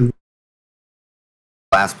 like,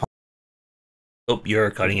 last part. Oh,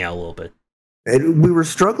 you're cutting out a little bit. And we were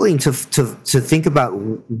struggling to think about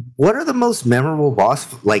what are the most memorable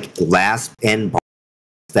boss, like, last end boss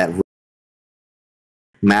that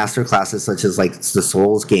master classes, such as like the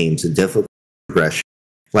Souls games and difficult progression.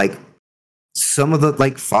 Like, some of the,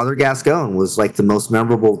 like, Father Gascoigne was like the most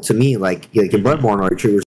memorable to me, like in Bloodborne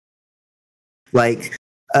Archery, like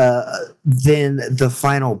then the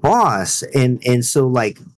final boss, and so,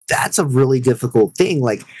 like, that's a really difficult thing.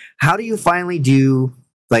 Like, how do you finally do,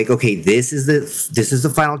 like, okay, this is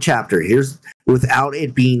the final chapter, here's, without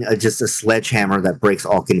it being just a sledgehammer that breaks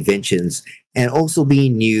all conventions, and also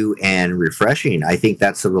being new and refreshing. I think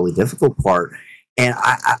that's the really difficult part. And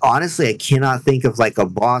I honestly, I cannot think of, like, a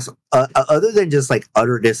boss other than just, like,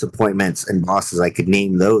 utter disappointments and bosses. I could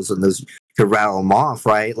name those, and those could rattle them off,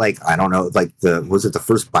 right? Like, I don't know, like, was it the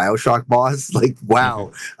first BioShock boss? Like,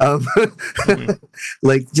 wow.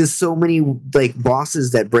 Like, just so many, like,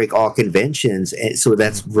 bosses that break all conventions, and so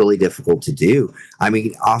that's really difficult to do. I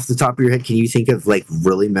mean, off the top of your head, can you think of, like,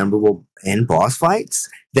 really memorable end boss fights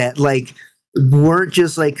that, like, weren't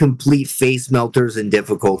just like complete face melters in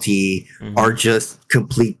difficulty, or just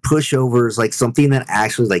complete pushovers, like something that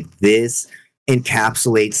actually, like, this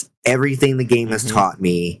encapsulates everything the game has taught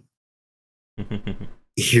me?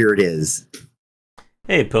 Here it is.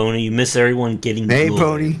 Hey, Pony, you miss everyone getting good. Hey,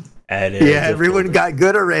 Pony. Yeah, everyone got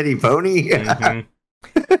good already, Pony.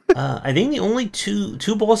 I think the only two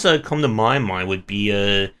bosses that come to my mind would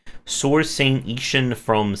be Sword Saint Ishin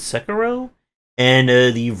from Sekiro, and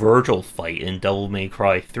the Virgil fight in Devil May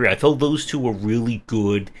Cry 3. I felt those two were really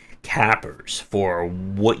good cappers for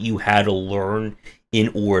what you had to learn in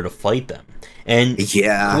order to fight them. And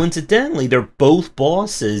coincidentally, they're both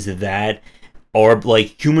bosses that are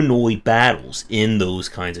like humanoid battles in those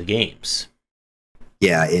kinds of games.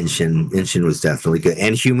 Yeah, Inshin was definitely good.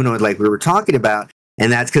 And humanoid, like we were talking about,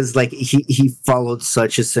 and that's because like he followed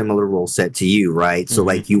such a similar rule set to you, right? So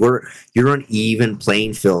like you're on even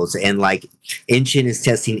playing fields, and like Inshin is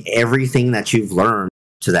testing everything that you've learned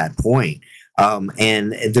to that point.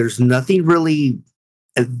 And there's nothing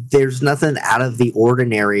out of the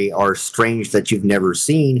ordinary or strange that you've never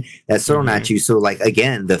seen that's thrown at you. So like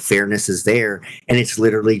again, the fairness is there, and it's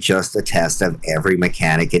literally just a test of every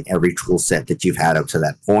mechanic and every tool set that you've had up to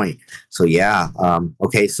that point. So yeah,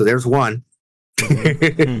 okay, so there's one.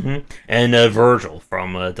 And Virgil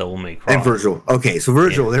from Devil May Cry. And Virgil. Okay, so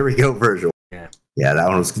Virgil, there we go, Virgil. Yeah, that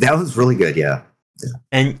was really good. Yeah.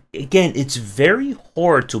 And again, it's very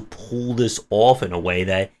hard to pull this off in a way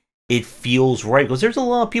that it feels right, because there's a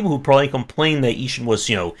lot of people who probably complain that Ishin was,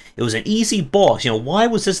 it was an easy boss. Why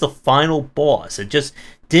was this the final boss? It just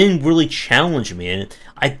didn't really challenge me, and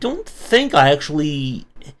I don't think I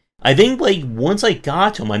think like once I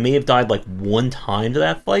got to him, I may have died like one time to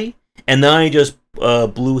that fight, and then I just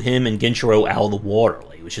blew him and Genshiro out of the water.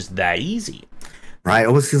 Like, it was just that easy. Right, it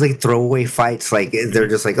almost feels like throwaway fights. Like they're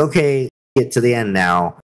just like, okay, get to the end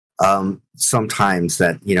now. Sometimes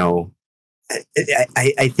that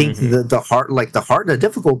I think the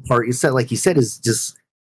difficult part you said is just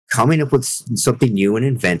coming up with something new and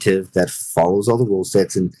inventive that follows all the rule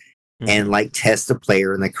sets and like test the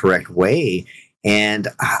player in the correct way. And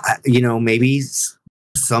maybe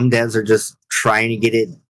some devs are just trying to get it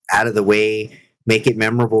out of the way, make it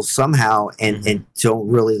memorable somehow, and don't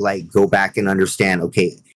really like go back and understand,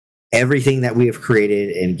 okay, everything that we have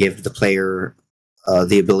created and give the player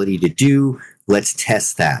the ability to do, let's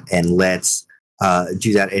test that and let's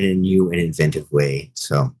do that in a new and inventive way.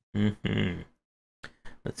 So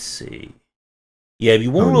let's see. Yeah, if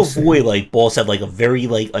you want to avoid like boss have like a very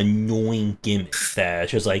like annoying gimmick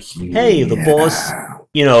that's just like, hey, the boss,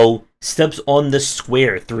 steps on the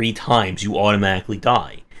square 3 times, you automatically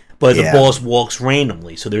die. But the boss walks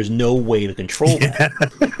randomly, so there's no way to control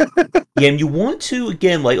that. And you want to,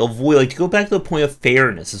 again, like avoid, like to go back to the point of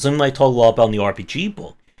fairness. It's something I talk a lot about in the RPG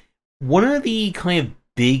book. One of the kind of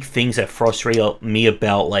big things that frustrated me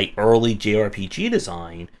about like early JRPG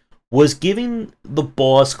design was giving the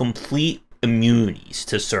boss complete immunities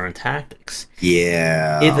to certain tactics.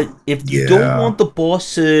 Yeah. If you don't want the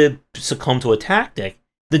boss to succumb to a tactic,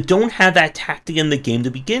 then don't have that tactic in the game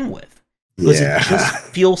to begin with. Because it just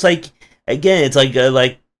feels like, again, it's like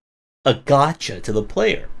a gotcha to the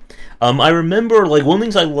player. I remember, like, one of the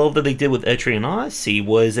things I love that they did with Etrian Odyssey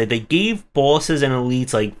was that they gave bosses and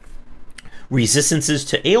elites, like, resistances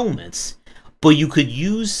to ailments, but you could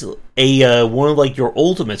use one of, like, your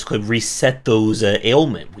ultimates could reset those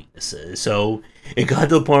ailment weaknesses. So it got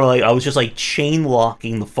to the point where, like, I was just, like,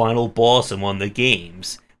 chain-locking the final boss in one of the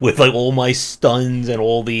games with, like, all my stuns and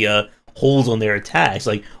all the holds on their attacks.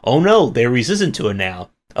 Like, oh no, they're resistant to it now.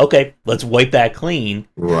 Okay, let's wipe that clean.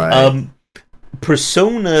 Right.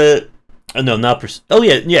 Persona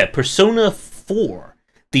 4.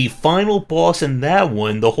 The final boss in that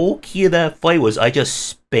one, the whole key of that fight was I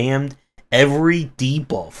just spammed every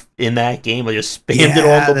debuff in that game. I just spammed it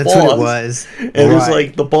on the boss. What it was. And it was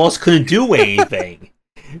like the boss couldn't do anything.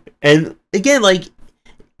 And again, like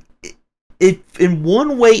in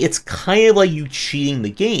one way it's kind of like you cheating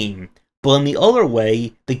the game. But in the other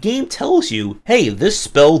way, the game tells you, hey, this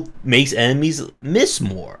spell makes enemies miss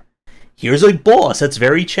more. Here's a boss that's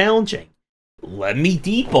very challenging. Let me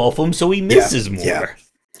debuff him so he misses more.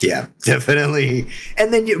 Yeah, definitely.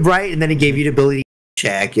 And then it gave you the ability to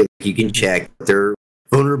check. You can check what their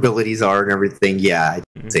vulnerabilities are and everything. Yeah,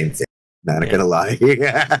 same thing. Not gonna lie.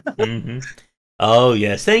 Oh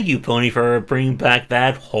yes, thank you, Pony, for bringing back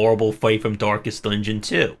that horrible fight from Darkest Dungeon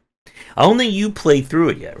 2. I don't think you played through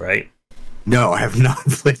it yet, right? No, I have not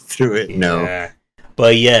played through it. No,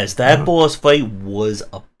 but yes, that boss fight was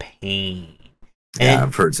a pain. Yeah,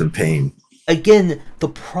 I've heard some pain. Again, the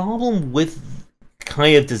problem with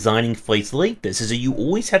kind of designing fights like this is that you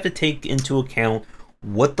always have to take into account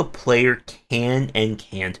what the player can and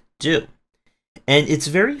can't do. And it's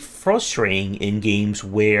very frustrating in games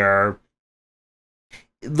where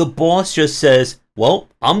the boss just says, well,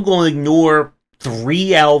 I'm going to ignore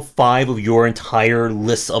 3 out of 5 of your entire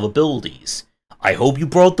list of abilities. I hope you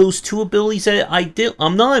brought those 2 abilities that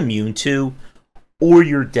I'm not immune to, or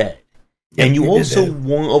you're dead. And Yep, you you did also that.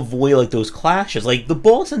 want to avoid like those clashes. Like the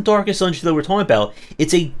boss in Darkest Dungeon that we're talking about,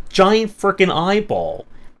 it's a giant freaking eyeball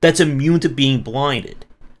that's immune to being blinded.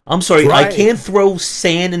 I'm sorry, I Right. can't throw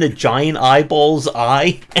sand in a giant eyeball's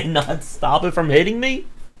eye and not stop it from hitting me?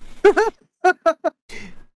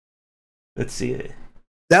 Let's see it.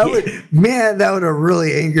 That Yeah. would, man, that would have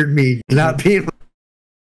really angered me not being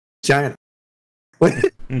giant.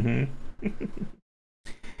 Mm-hmm.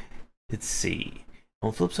 Let's see. On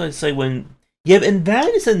the flip side, say when yeah, and that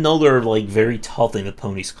is another like very tough thing that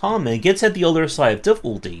Pony's comment. It gets at the other side of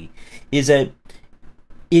difficulty, is that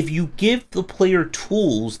if you give the player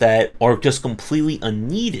tools that are just completely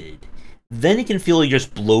unneeded, then it can feel like you're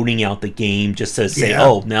just bloating out the game just to say, Yeah.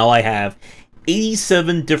 oh, now I have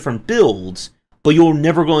 87 different builds, but you're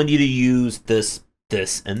never going to need to use this,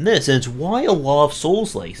 this, and this. And it's why a lot of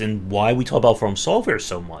Souls-likes and why we talk about From Software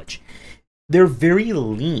so much. They're very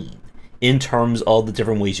lean in terms of the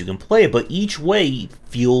different ways you can play it, but each way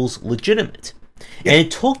feels legitimate. Yeah. And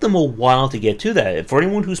it took them a while to get to that. For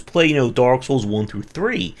anyone who's played, Dark Souls 1 through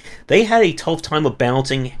 3, they had a tough time of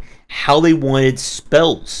balancing how they wanted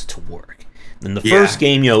spells to work. In the first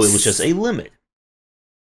game, it was just a limit.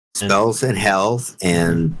 Spells and health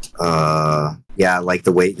and like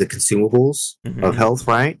the consumables of health,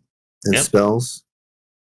 right? And spells.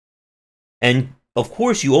 And of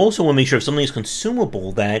course, you also want to make sure if something is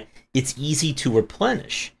consumable that it's easy to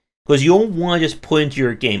replenish. Because you don't want to just put into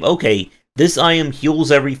your game, okay, this item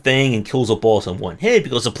heals everything and kills a boss in one hit,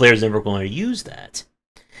 because the player's never going to use that.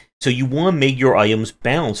 So you want to make your items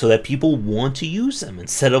balanced so that people want to use them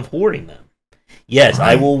instead of hoarding them. Yes,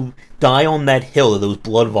 right. I will die on that hill. Those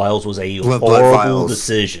blood vials was a horrible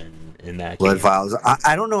decision in that blood game. Vials.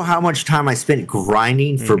 I don't know how much time I spent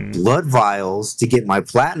grinding for blood vials to get my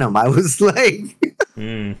platinum. I was like,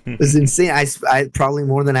 it was insane. I probably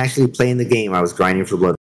more than actually playing the game. I was grinding for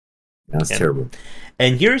blood. That was terrible.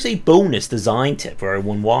 And here's a bonus design tip for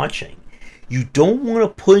everyone watching. You don't want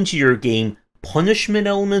to put into your game punishment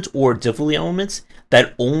elements or difficulty elements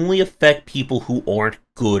that only affect people who aren't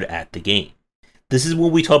good at the game. This is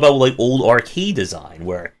what we talk about like old arcade design,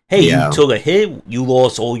 where, hey, you took a hit, you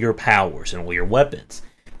lost all your powers and all your weapons.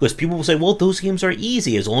 Because people will say, well, those games are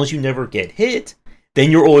easy. As long as you never get hit,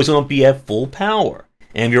 then you're always going to be at full power.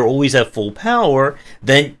 And if you're always at full power,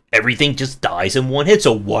 then everything just dies in one hit.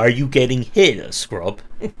 So why are you getting hit, scrub?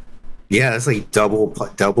 Yeah, that's like double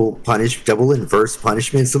inverse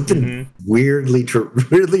punishment, something weirdly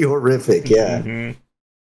horrific. Yeah.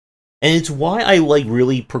 And it's why I like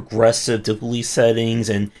really progressive difficulty settings,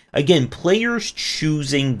 and again, players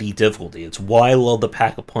choosing the difficulty. It's why I love the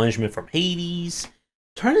Pack of Punishment from Hades. I'm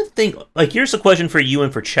trying to think, like, here's a question for you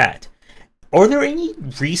and for chat. Are there any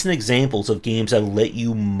recent examples of games that let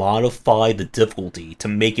you modify the difficulty to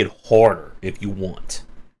make it harder if you want?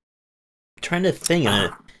 I'm trying to think.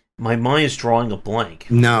 My mind is drawing a blank.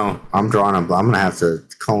 No, I'm going to have to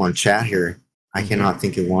call on chat here. I cannot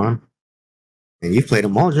think of one. And you've played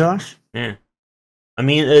them all, Josh. Yeah. I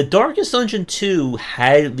mean, Darkest Dungeon 2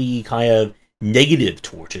 had the kind of negative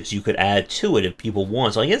torches you could add to it if people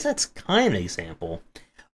want. So I guess that's kind of an example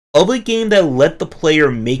of a game that let the player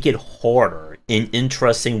make it harder in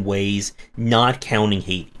interesting ways, not counting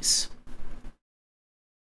Hades.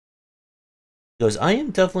 Because I am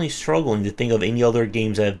definitely struggling to think of any other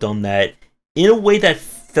games that have done that in a way that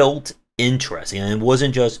felt interesting, and it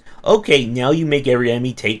wasn't just, okay, now you make every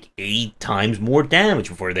enemy take 8 times more damage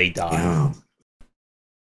before they die. Yeah.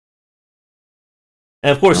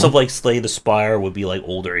 And of course, stuff like Slay the Spire would be like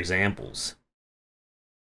older examples.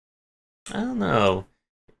 I don't know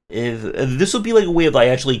if this would be like a way of like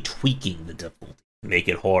actually tweaking the difficulty, make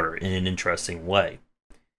it harder in an interesting way.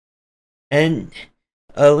 And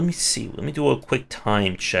let me see. Let me do a quick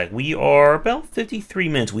time check. We are about 53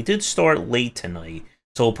 minutes. We did start late tonight.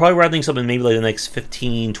 So we'll probably wrap things up in maybe like the next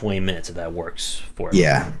 15, 20 minutes if that works for us.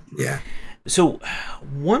 Yeah. So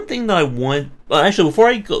one thing that I want... actually, before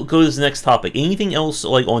I go to this next topic, anything else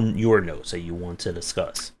like on your notes that you want to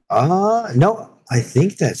discuss? No, I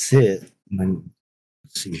think that's it.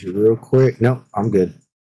 Let's see here real quick. No, I'm good.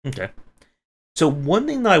 Okay. So one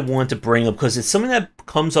thing that I want to bring up, because it's something that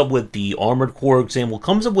comes up with the Armored Core example,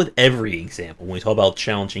 comes up with every example when we talk about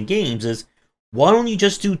challenging games, is why don't you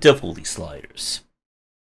just do difficulty sliders?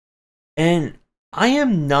 And I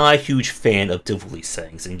am not a huge fan of difficulty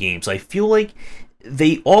settings in games. I feel like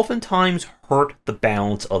they oftentimes hurt the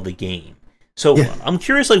balance of the game. So I'm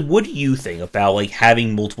curious, like, what do you think about like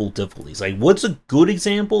having multiple difficulties? Like, what's a good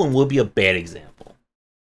example and what would be a bad example?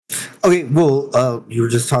 Okay, well, you were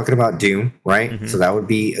just talking about Doom, right? So that would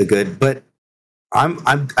be a good. But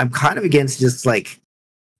I'm kind of against just like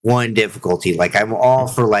one difficulty. Like I'm all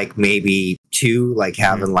for like maybe two, like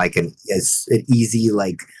having like an easy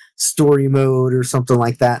like story mode or something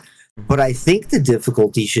like that. But I think the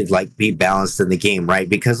difficulty should like be balanced in the game, right?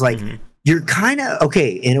 Because like you're kind of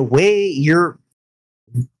okay in a way. You're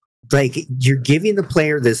like you're giving the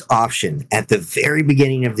player this option at the very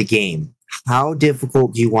beginning of the game. How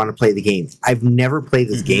difficult do you want to play the game? I've never played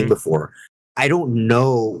this game before. I don't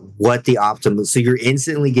know what the optimum. So you're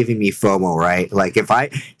instantly giving me FOMO, right? Like if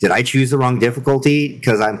did I choose the wrong difficulty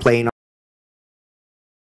because I'm playing?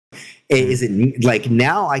 Is it like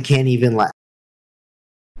now I can't even like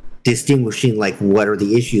distinguishing like what are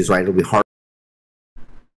the issues, right? It'll be hard.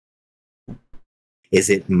 Is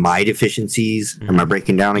it my deficiencies? Am I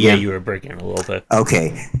breaking down again? Yeah, you were breaking a little bit.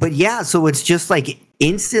 Okay. But yeah, so it's just like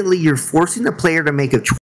instantly you're forcing the player to make a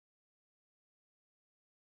choice.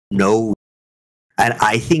 No. And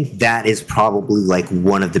I think that is probably like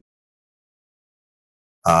one of the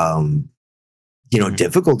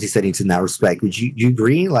difficulty settings in that respect. Would you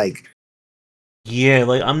agree? Like yeah,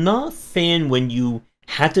 like I'm not a fan when you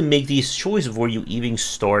have to make these choices before you even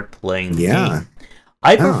start playing the game.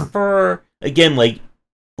 I prefer again, like,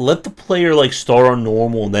 let the player like start on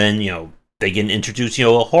normal, and then they can introduce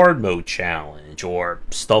a hard mode challenge or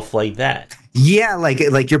stuff like that. Yeah,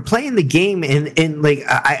 like you're playing the game, and like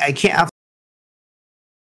I can't.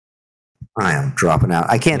 I am dropping out.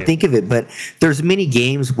 I can't think of it, but there's many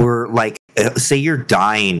games where, like, say you're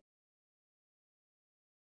dying.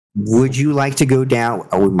 Would you like to go down?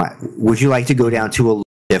 Would you like to go down to a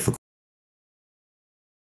difficult?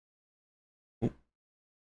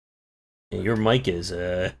 Your mic is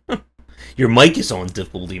your mic is on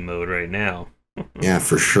difficulty mode right now. Yeah,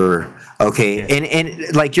 for sure. Okay,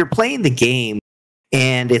 and like you're playing the game,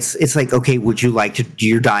 and it's like, okay, would you like to?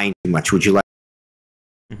 You're dying too much. Would you like?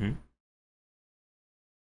 I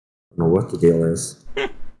don't know what the deal is.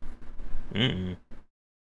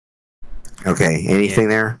 Okay, anything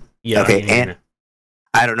there? Yeah. Okay, and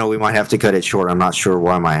I don't know. We might have to cut it short. I'm not sure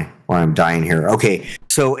why I'm dying here. Okay,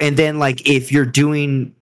 so and then like if you're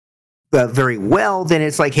doing very well, then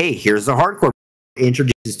it's like, hey, here's the hardcore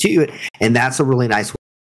introduces to it, and that's a really nice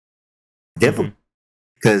difficult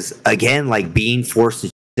because again, like being forced to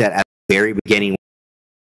do that at the very beginning,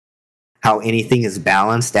 how anything is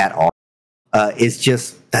balanced at all, is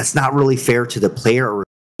just that's not really fair to the player or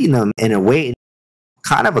them in a way.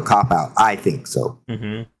 Kind of a cop out, I think so.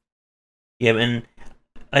 Yeah, and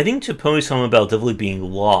I think to pose something about difficulty being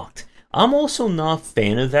locked, I'm also not a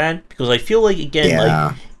fan of that because I feel like again,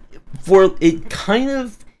 like for it kind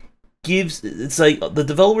of gives it's like the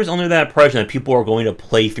developers under that impression that people are going to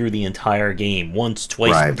play through the entire game once,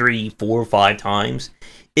 twice, 3, 4, 5 times.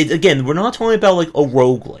 Again, we're not talking about like a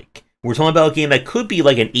roguelike. We're talking about a game that could be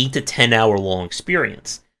like an 8 to 10 hour long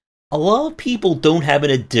experience. A lot of people don't have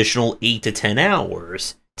an additional 8 to 10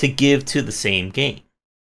 hours to give to the same game.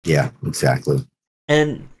 Yeah, exactly.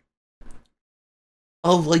 And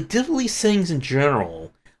of like difficulty settings in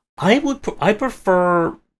general, I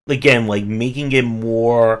prefer again like making it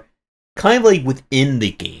more kind of like within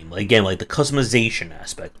the game. Like, again, like the customization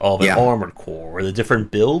aspect of an armored core or the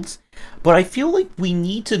different builds. But I feel like we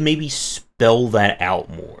need to maybe spell that out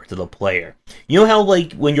more to the player. You know how,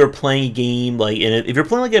 like, when you're playing a game, like, if you're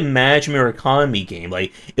playing, like, a management or economy game,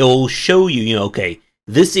 like, it'll show you, okay,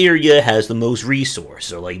 this area has the most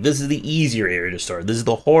resources, or, like, this is the easier area to start, this is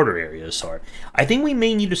the harder area to start. I think we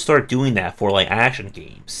may need to start doing that for, like, action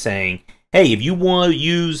games, saying, hey, if you want to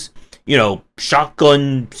use,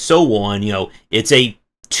 shotgun, so on, it's a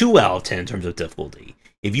 2 out of 10 in terms of difficulty.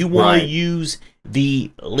 If you want to use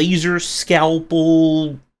the laser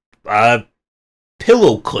scalpel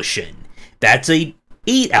pillow cushion, that's a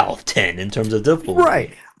 8 out of 10 in terms of difficulty.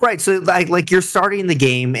 Right. So like you're starting the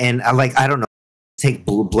game, and I don't know, take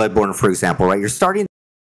Bloodborne for example, right? You're starting,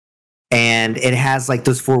 and it has like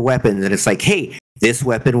those 4 weapons, and it's like, hey, this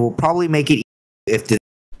weapon will probably make it if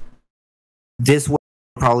this weapon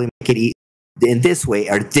will probably make it in this way,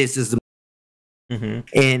 or this is the.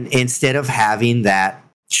 And instead of having that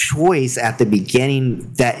choice at the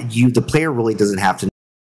beginning, that the player really doesn't have to.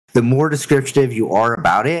 The more descriptive you are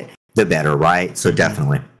about it, the better, right? So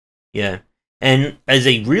definitely. Yeah. And as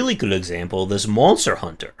a really good example, this Monster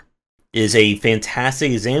Hunter is a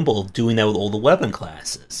fantastic example of doing that with all the weapon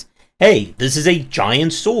classes. Hey, this is a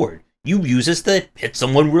giant sword. You use this to hit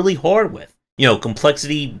someone really hard with.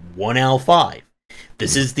 Complexity 1 out of 5.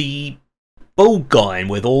 This is the bow gun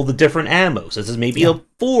with all the different ammos. This is maybe a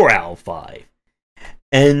 4 out of 5.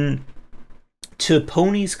 And to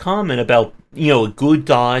Pony's comment about, a good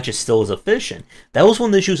dodge is still as efficient, that was one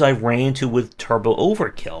of the issues I ran into with Turbo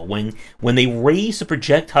Overkill. When they raised the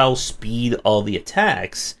projectile speed of the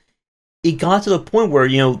attacks, it got to the point where,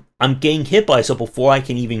 I'm getting hit by stuff before I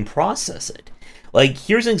can even process it. Like,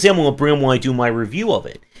 here's an example I'll bring up when I do my review of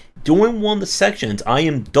it. During one of the sections, I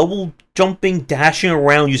am double jumping, dashing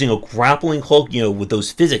around using a grappling hook, with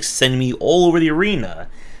those physics sending me all over the arena.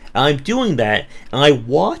 And I'm doing that, and I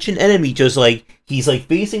watch an enemy just he's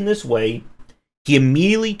facing this way, he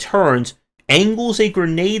immediately turns, angles a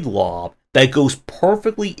grenade lob that goes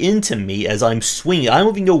perfectly into me as I'm swinging. I don't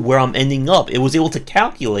even know where I'm ending up. It was able to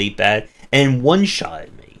calculate that and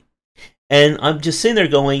one-shot me. And I'm just sitting there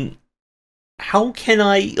going, how can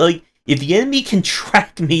I, if the enemy can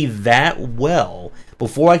track me that well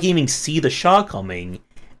before I can even see the shot coming,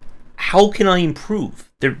 how can I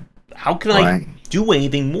improve? How can I do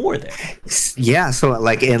anything more there? Yeah, so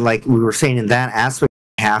like we were saying in that aspect,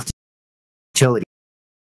 you have to utility.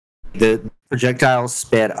 The projectile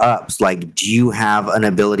sped ups. Like, do you have an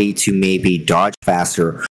ability to maybe dodge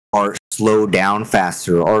faster or slow down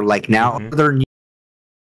faster, or like now other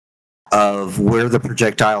of where the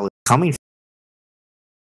projectile is coming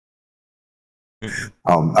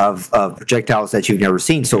from, of projectiles that you've never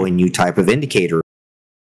seen? So a new type of indicator,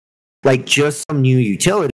 like just some new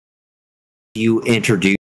utility you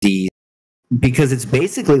introduce these, because it's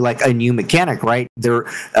basically like a new mechanic, right? They're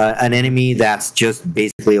an enemy that's just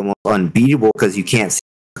basically almost unbeatable because you can't see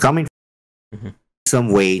it coming from,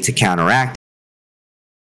 some way to counteract.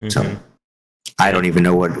 So I don't even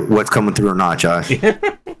know what's coming through or not, Josh.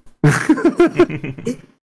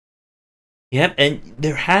 Yep, and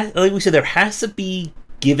like we said, there has to be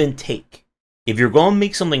give and take. If you're going to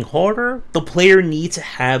make something harder, the player needs to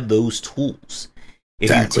have those tools. If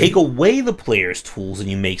you take away the player's tools and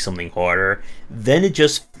you make something harder, then it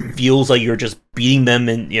just feels like you're just beating them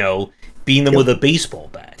and, beating them with a baseball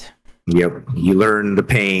bat. Yep, you learn the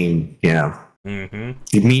pain,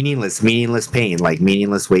 meaningless pain, like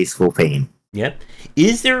meaningless, wasteful pain. Yep.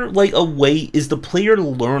 Is there a way? Is the player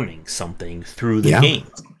learning something through the game?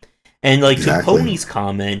 And to Pony's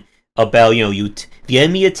comment about the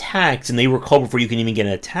enemy attacks and they recover before you can even get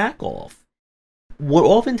an attack off. What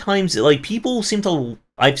oftentimes people seem to,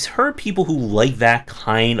 I've heard people who like that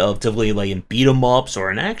kind of difficulty in beat 'em ups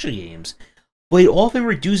or in action games, but it often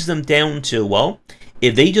reduces them down to, well,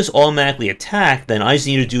 if they just automatically attack, then I just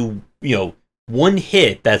need to do one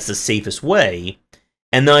hit. That's the safest way.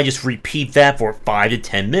 And then I just repeat that for 5 to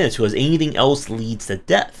 10 minutes, because anything else leads to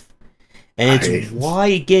death. And it's why,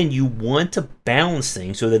 again, you want to balance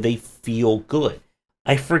things so that they feel good.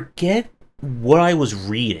 I forget what I was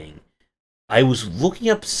reading. I was looking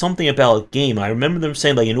up something about a game. I remember them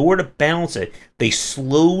saying, in order to balance it, they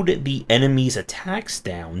slowed the enemy's attacks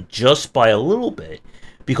down just by a little bit.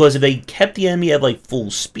 Because if they kept the enemy at,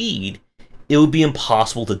 full speed, it would be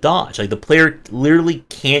impossible to dodge. The player literally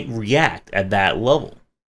can't react at that level.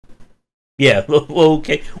 Yeah,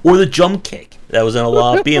 okay. Or the jump kick. That was in a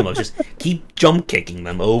lot of beat 'em ups. Just keep jump kicking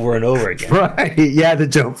them over and over again. Right, yeah, the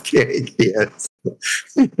jump kick, yes.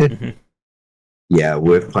 Yeah,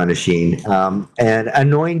 with punishing. And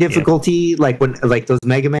annoying difficulty, like those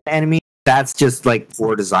Mega Man enemies, that's just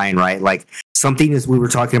poor design, right? Something as we were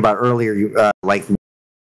talking about earlier,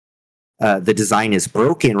 the design is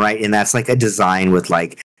broken, right? And that's a design with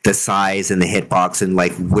the size and the hitbox and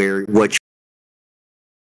what.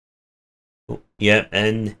 Yeah,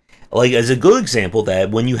 and as a good example, that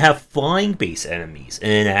when you have flying base enemies in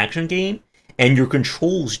an action game and your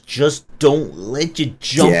controls just don't let you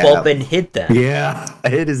jump up and hit them. Yeah,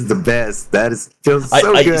 it is the best. Feels so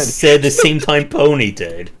good. I said the same time Pony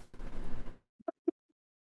did.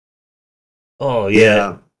 Oh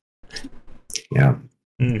yeah. Yeah.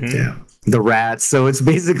 Yeah. The rats. So it's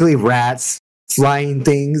basically rats, flying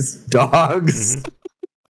things, dogs.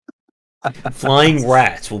 Flying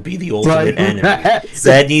rats will be the ultimate enemy.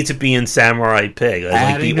 That needs to be in Samurai Pig.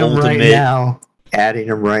 Adding them ultimate. Right now. Adding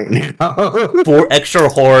them right now. For extra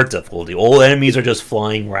hard difficulty. All enemies are just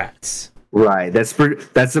flying rats. Right. That's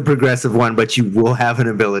the progressive one, but you will have an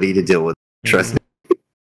ability to deal with it. Trust me.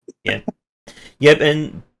 Yeah. Yep,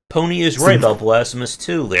 and Pony is right about Blasphemous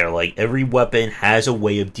 2 there. Every weapon has a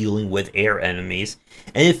way of dealing with air enemies,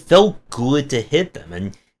 and it felt good to hit them.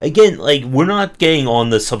 And again, we're not getting on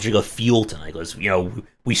the subject of fuel tonight, because,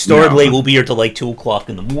 we started late, we'll be here till 2 o'clock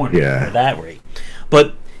in the morning at that rate.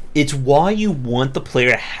 But it's why you want the player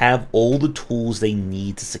to have all the tools they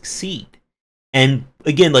need to succeed. And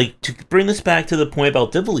again, to bring this back to the point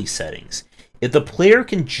about difficulty settings, if the player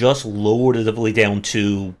can just lower the difficulty down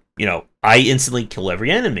to, I instantly kill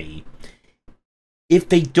every enemy, if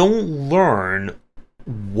they don't learn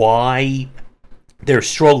why they're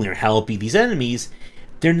struggling or how to beat these enemies,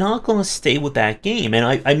 they're not going to stay with that game.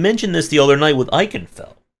 And I mentioned this the other night with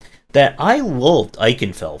Eichenfeld, that I loved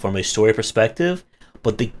Eichenfeld from a story perspective,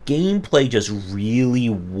 but the gameplay just really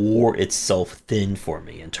wore itself thin for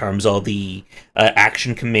me in terms of the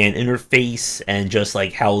action command interface and just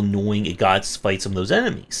like how annoying it got to fight some of those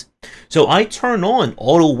enemies. So I turned on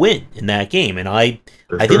auto win in that game, and I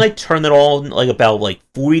think I turned it on like about like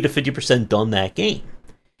 40 to 50% done that game.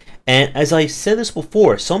 And as I said this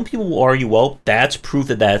before, some people will argue, well, that's proof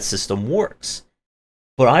that that system works.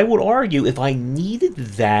 But I would argue if I needed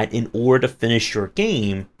that in order to finish your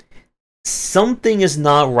game, something is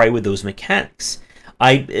not right with those mechanics.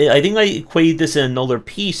 I think I equated this in another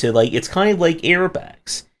piece. Like, it's kind of like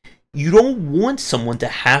airbags. You don't want someone to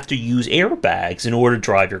have to use airbags in order to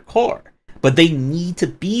drive your car, but they need to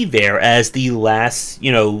be there as the last,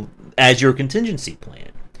 as your contingency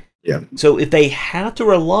plan. Yeah. So if they have to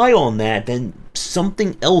rely on that, then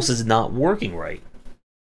something else is not working right.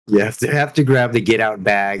 You have to grab the get out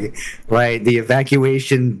bag, right? The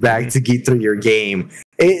evacuation bag to get through your game.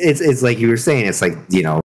 It's like you were saying. It's like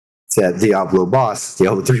it's a Diablo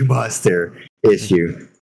 3 boss there issue.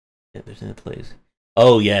 Yeah, there's no place.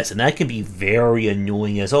 Oh yes, and that can be very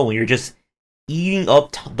annoying as well when you're just eating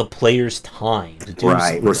up the player's time to do right.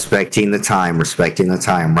 something. Respecting the time,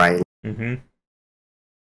 right? Mm-hmm.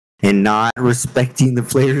 And not respecting the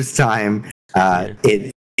player's time,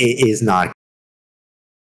 it is not.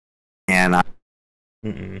 And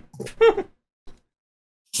the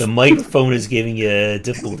microphone is giving you a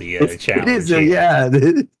difficulty challenge. It is, yeah.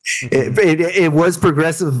 It was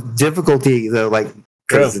progressive difficulty though, like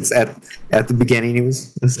because it's at the beginning. It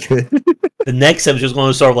was good. The next step is just going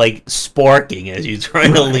to start like sparking as you try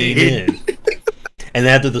to lean in, and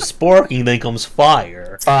after the sparking, then comes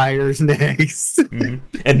fire. Fire's next,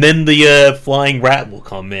 and then the flying rat will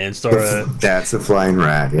come in. That's a flying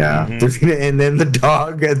rat, yeah. And then the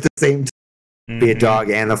dog at the same time. Be a dog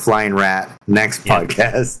and a flying rat. Next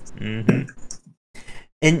podcast.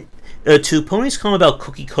 And to Pony's comment about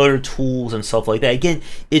cookie cutter tools and stuff like that, again,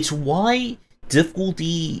 it's why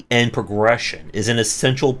difficulty and progression is an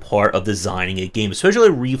essential part of designing a game, especially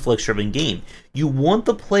a reflex-driven game. You want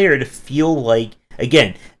the player to feel like,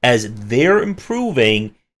 again, as they're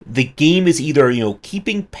improving, the game is either,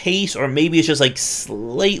 keeping pace or maybe it's just like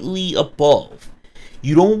slightly above.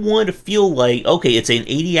 You don't want to feel like, okay, it's an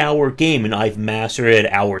 80-hour game and I've mastered it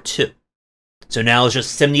at hour 2. So now it's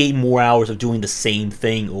just 78 more hours of doing the same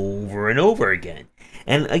thing over and over again.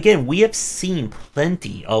 And again, we have seen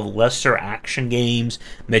plenty of lesser action games,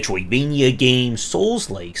 Metroidvania games,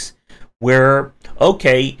 Souls-likes, where,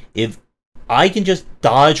 okay, if I can just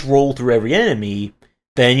dodge roll through every enemy,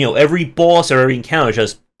 then, every boss or every encounter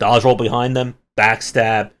just dodge roll behind them,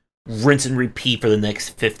 backstab, rinse and repeat for the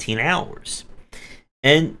next 15 hours.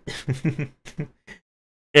 And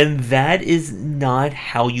and that is not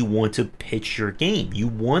how you want to pitch your game. You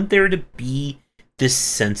want there to be this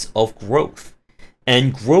sense of growth.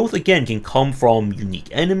 And growth, again, can come from unique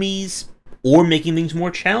enemies or making things more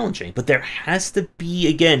challenging. But there has to be,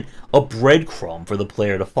 again, a breadcrumb for the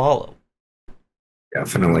player to follow.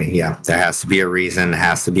 Definitely, yeah. There has to be a reason,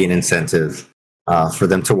 has to be an incentive for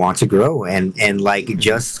them to want to grow. And like,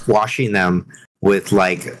 just squashing them with,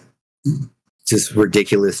 like, just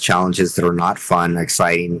ridiculous challenges that are not fun,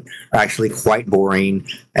 exciting, are actually quite boring,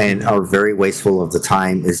 and are very wasteful of the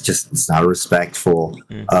time it's not respectful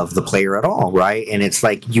of the player at all, right? And it's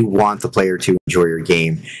like you want the player to enjoy your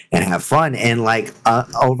game and have fun, and like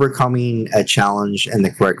overcoming a challenge in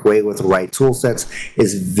the correct way with the right tool sets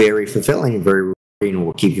is very fulfilling and very rewarding and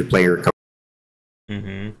will keep your player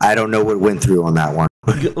I don't know what went through on that one.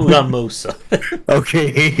 Gamosa.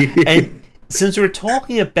 Okay. And since we're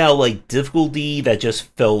talking about like difficulty that just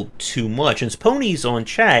felt too much, and Pony's on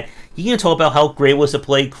chat, you can talk about how great it was to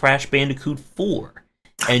play Crash Bandicoot 4.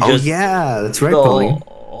 And just yeah, that's right, the Pony.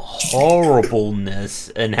 horribleness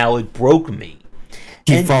and how it broke me.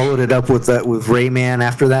 You followed it up with Rayman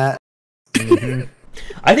after that?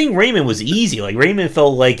 I think Rayman was easy. Like, Rayman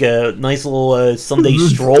felt like a nice little Sunday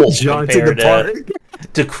stroll compared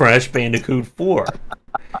to Crash Bandicoot 4.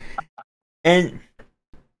 And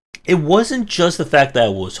it wasn't just the fact that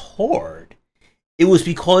it was hard. It was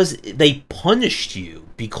because they punished you.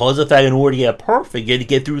 Because of that, in order to get perfect, you had to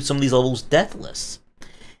get through some of these levels deathless.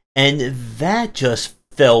 And that just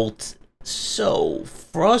felt so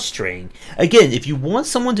frustrating. Again, if you want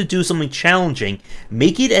someone to do something challenging,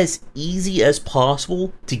 make it as easy as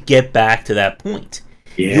possible to get back to that point.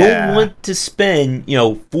 Yeah. You don't want to spend,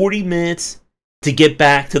 40 minutes to get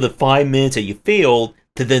back to the 5 minutes that you failed,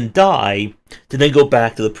 to then die, to then go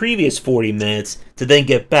back to the previous 40 minutes, to then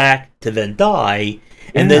get back, to then die,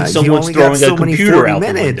 and then Yeah, you someone's only got throwing a so many computer 40 out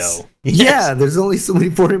the minutes. window. Yeah, there's only so many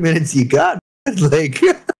 40 minutes you got. Like,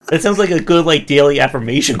 That sounds like a good like daily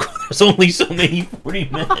affirmation quote. There's only so many 40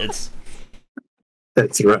 minutes.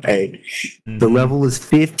 that's right. The level is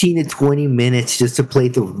 15 to 20 minutes just to play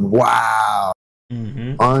through. Wow.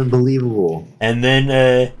 Unbelievable. And then,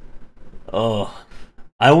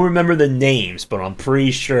 I don't remember the names, but I'm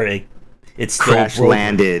pretty sure it's still Crash broken.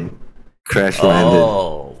 landed. Crash landed.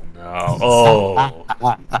 Oh, no. Oh.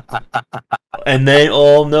 And then,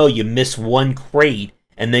 oh no, you miss one crate,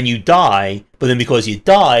 and then you die, but then because you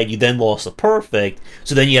died, you then lost a perfect,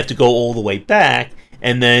 so then you have to go all the way back,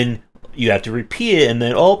 and then you have to repeat it, and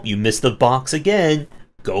then, oh, you missed the box again,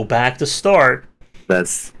 go back to start.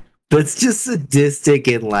 That's just sadistic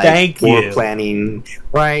and like poor planning,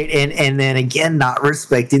 right? And then again, not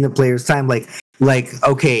respecting the player's time. Like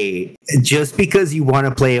okay, just because you want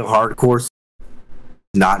to play a hardcore,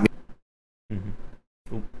 not me.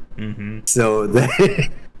 So that.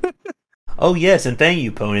 Oh yes, and thank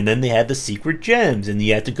you, Pony. And then they had the secret gems, and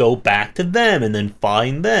you had to go back to them and then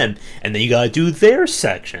find them, and then you gotta do their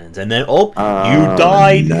sections, and then you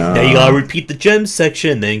died. No. Now you gotta repeat the gem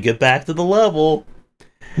section, then get back to the level.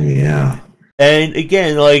 Yeah. And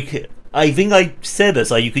again, like I think I said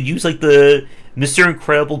this, like you could use like the Mr.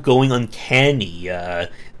 Incredible going uncanny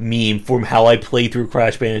meme from how I played through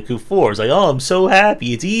Crash Bandicoot 4. It's like, oh, I'm so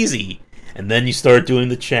happy, it's easy. And then you start doing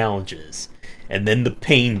the challenges. And then the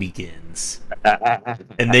pain begins.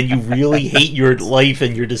 And then you really hate your life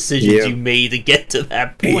and your decisions you made to get to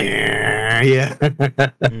that point. Yeah.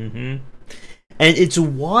 And it's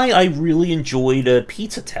why I really enjoyed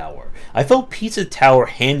Pizza Tower. I felt Pizza Tower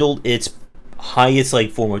handled its highest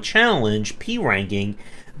like form of challenge, P ranking,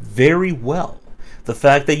 very well. The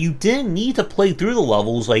fact that you didn't need to play through the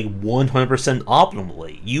levels like 100%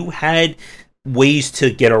 optimally. You had ways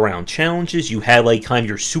to get around challenges. You had like kind of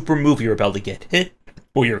your super move you're about to get hit,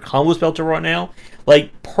 or your combo's about to run out.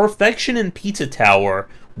 Like perfection in Pizza Tower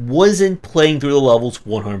wasn't playing through the levels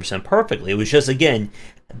 100% perfectly. It was just again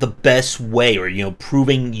the best way, or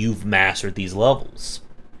proving you've mastered these levels.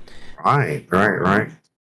 Right.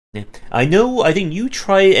 Yeah. I think you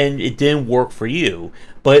tried and it didn't work for you,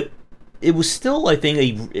 but it was still, I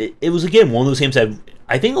think, it was again one of those games that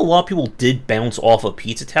I think a lot of people did bounce off of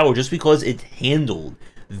Pizza Tower just because it handled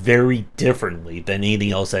very differently than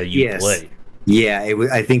anything else that you played. Yeah,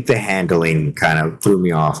 I think the handling kind of threw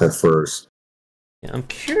me off at first. Yeah, I'm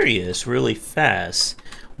curious, really fast.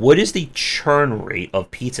 What is the churn rate of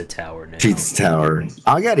Pizza Tower now? Pizza Tower.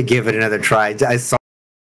 I got to give it another try. I saw,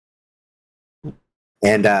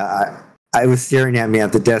 and I was staring at me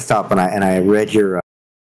at the desktop, and I read your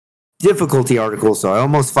difficulty article, so I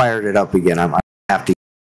almost fired it up again. I have to.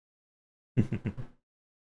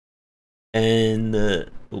 And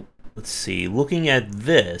let's see. Looking at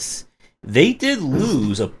this, they did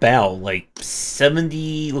lose about like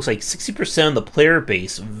 70, looks like 60% of the player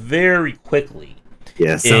base very quickly.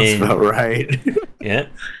 Yeah, sounds about right. Yeah.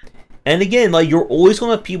 And again, like you're always going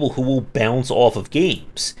to have people who will bounce off of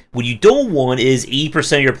games. What you don't want is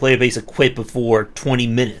 80% of your player base to quit before 20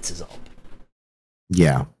 minutes is up.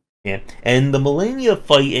 Yeah. Yeah. And the Millennia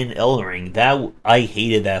fight in Elden Ring, I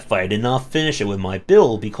hated that fight. I did not finish it with my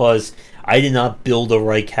build because I did not build the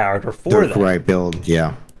right character for that. The right build,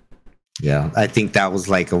 yeah. Yeah. I think that was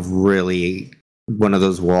like a really one of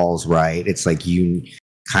those walls, right? It's like you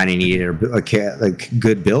kind of needed a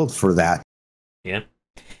good build for that. Yeah.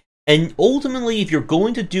 And ultimately, if you're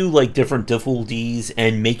going to do like different difficulties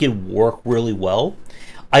and make it work really well,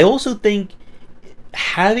 I also think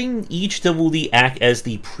having each difficulty act as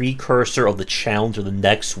the precursor of the challenge or the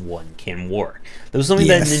next one can work. There was something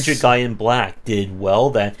that Ninja Gaiden Black did well,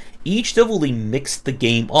 that each difficulty mixed the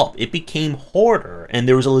game up. It became harder, and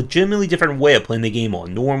there was a legitimately different way of playing the game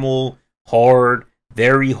on normal, hard,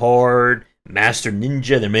 very hard, Master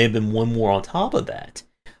Ninja. There may have been one more on top of that.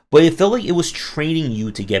 But it felt like it was training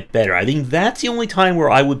you to get better. I think that's the only time where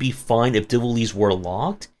I would be fine if difficulties were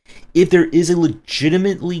locked. If there is a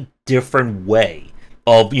legitimately different way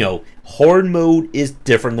of, hard mode is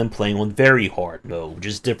different than playing on very hard mode, which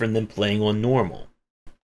is different than playing on normal.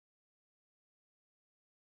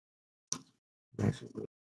 Let's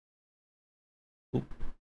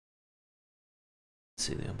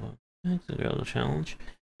see the challenge.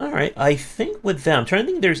 Alright, I think with that, I'm trying to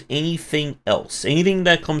think if there's anything else. Anything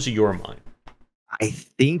that comes to your mind. I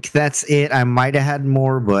think that's it. I might have had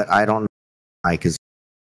more, but I don't know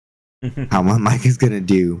how my mic is going to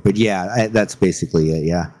do. But yeah, that's basically it,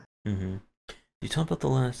 yeah. You talk about the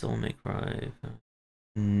last Devil May Cry?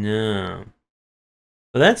 No.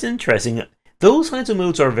 Well, that's interesting. Those kinds of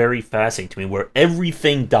modes are very fascinating to me, where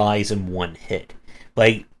everything dies in one hit.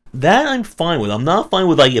 Like, that I'm fine with. I'm not fine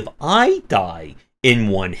with, like, if I die in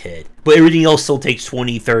one hit, but everything else still takes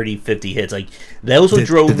 20, 30, 50 hits. Like, that was what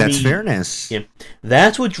drove me... That's fairness. Yeah,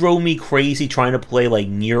 that's what drove me crazy trying to play, like,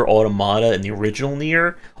 Nier Automata and the original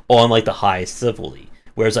Nier on, like, the highest difficulty.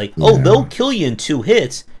 Where it's like, oh, they'll kill you in 2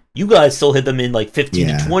 hits. You guys still hit them in, like, 15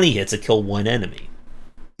 to 20 hits to kill one enemy.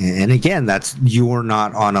 And again, that's you're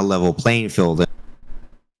not on a level playing field.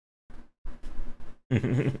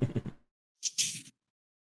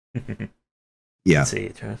 Yeah. Let's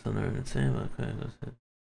see.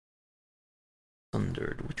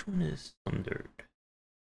 Thundered. Which one is Thundered?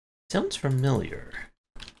 Sounds familiar.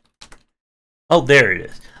 Oh, there it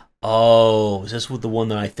is. Oh, is this the one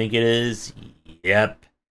that I think it is? Yep.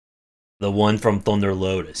 The one from Thunder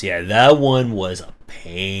Lotus. Yeah, that one was a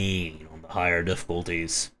pain on the higher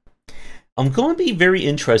difficulties. I'm going to be very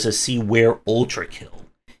interested to see where Ultra Kill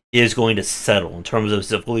is going to settle in terms of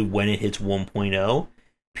specifically when it hits 1.0.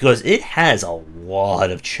 Because it has a lot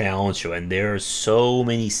of challenge to it, and there are so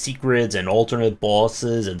many secrets and alternate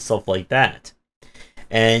bosses and stuff like that.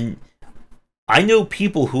 And I know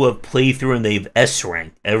people who have played through and they've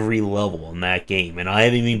S-ranked every level in that game, and I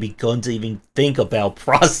haven't even begun to even think about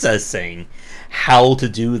processing how to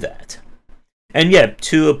do that. And yeah,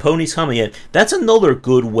 to a Pony's comment, yeah, that's another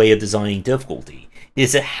good way of designing difficulty,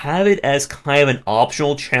 is to have it as kind of an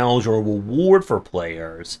optional challenge or a reward for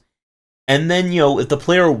players. And then, if the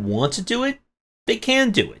player wants to do it, they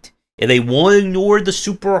can do it. If they want to ignore the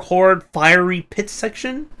super hard, fiery pit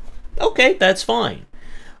section, okay, that's fine.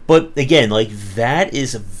 But again, like, that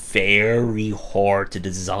is very hard to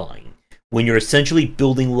design when you're essentially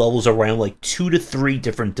building levels around like 2 to 3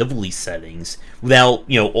 different difficulty settings without,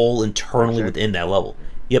 all internally within that level.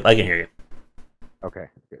 Yep, I can hear you. Okay,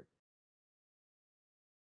 good.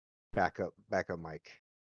 Back up, Mike.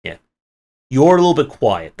 Yeah. You're a little bit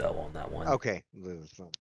quiet, though, on that one. Okay. The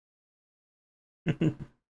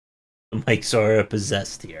mics are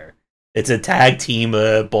possessed here. It's a tag team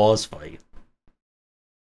boss fight.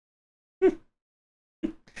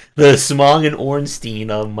 The Smog and Ornstein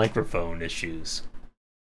microphone issues.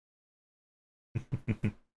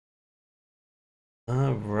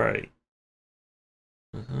 Alright.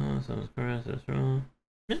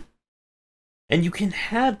 And you can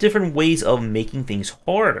have different ways of making things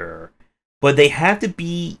harder, but they have to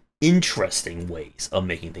be interesting ways of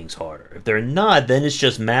making things harder. If they're not, then it's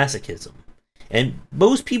just masochism. And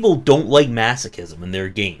most people don't like masochism in their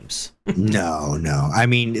games. No. I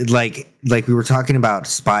mean, like we were talking about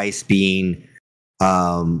spice being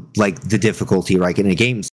like the difficulty, right? In a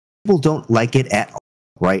game, people don't like it at all,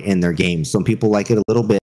 right? In their games. Some people like it a little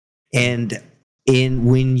bit. And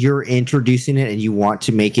when you're introducing it and you want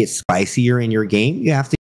to make it spicier in your game, you have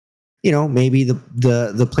to, maybe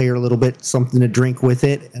the player a little bit something to drink with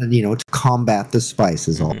it, and to combat the spice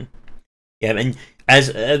is all. Yeah, and as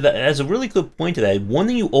a really good point to that, one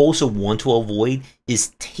thing you also want to avoid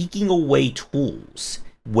is taking away tools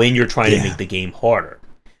when you're trying to make the game harder.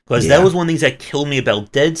 Because that was one of the things that killed me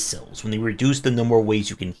about Dead Cells, when they reduced the number of ways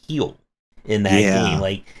you can heal in that game.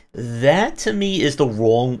 Like, that to me is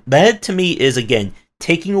again,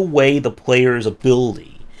 taking away the player's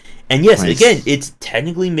ability. And yes, again, it's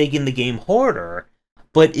technically making the game harder,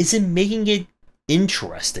 but is it making it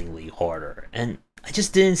interestingly harder? And I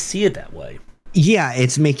just didn't see it that way. Yeah,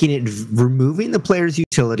 it's making it, removing the player's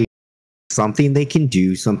utility, something they can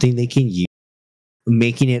do, something they can use,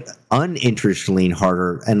 making it uninterestingly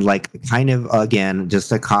harder, and like kind of, again,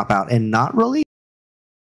 just a cop out and not really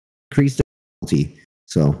increase the difficulty.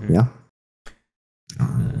 So, yeah.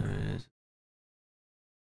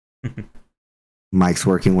 Mike's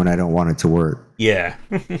working when I don't want it to work. Yeah.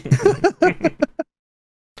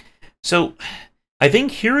 So, I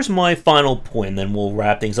think here's my final point, and then we'll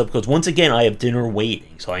wrap things up, because once again, I have dinner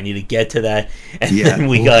waiting, so I need to get to that, and then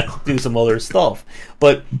we gotta do some other stuff.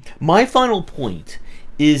 But my final point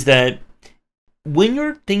is that when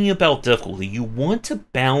you're thinking about difficulty, you want to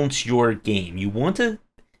balance your game. You want to,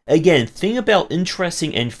 again, think about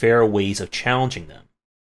interesting and fair ways of challenging them.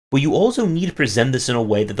 But you also need to present this in a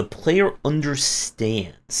way that the player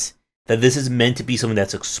understands that this is meant to be something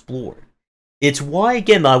that's explored. It's why,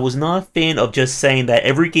 again, I was not a fan of just saying that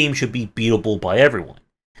every game should be beatable by everyone.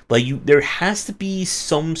 Like, there has to be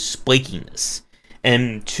some spikiness.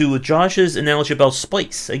 And to Josh's analogy about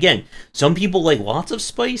spice, again, some people like lots of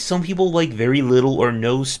spice, some people like very little or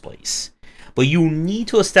no spice. But you need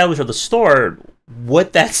to establish at the start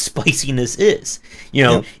what that spiciness is.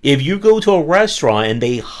 If you go to a restaurant and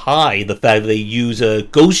they hide the fact that they use a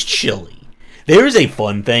ghost chili, There's a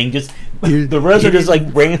fun thing. Just the rest are just like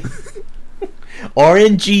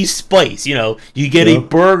RNG spice. You know, you get a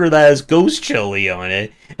burger that has ghost chili on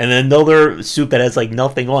it, and then another soup that has like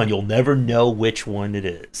nothing on. You'll never know which one it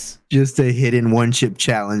is. Just a hidden one chip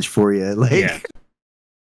challenge for you. Like, yeah.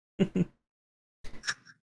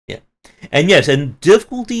 Yeah. And yes, and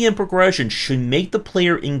difficulty and progression should make the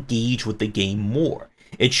player engage with the game more.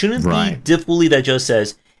 It shouldn't be difficulty that just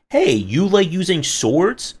says, hey, you like using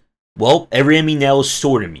swords? Well, every enemy now is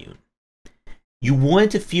sword immune. You want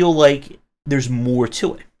it to feel like there's more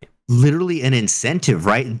to it. Literally an incentive,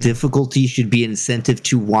 right? Difficulty should be an incentive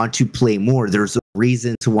to want to play more. There's a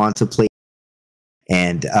reason to want to play.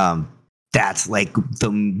 And that's like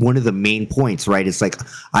one of the main points, right? It's like,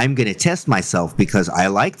 I'm going to test myself because I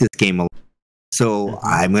like this game a lot. So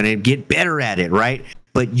I'm going to get better at it, right?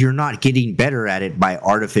 But you're not getting better at it by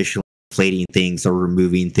artificially inflating things or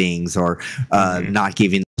removing things or not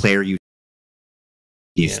giving the player you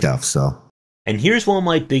stuff. So, and here's one of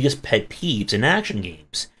my biggest pet peeves in action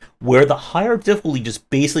games, where the higher difficulty just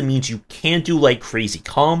basically means you can't do like crazy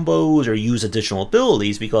combos or use additional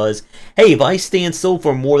abilities because, hey, if I stand still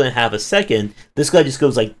for more than half a second, this guy just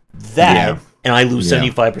goes like that, and I lose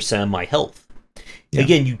 75% of my health. Yeah.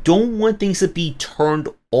 Again, you don't want things to be turned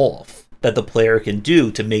off that the player can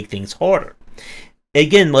do to make things harder.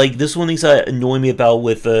 Again, like this one of the things that annoy me about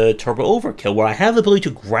with Turbo Overkill, where I have the ability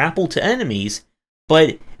to grapple to enemies,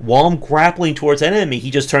 but while I'm grappling towards an enemy,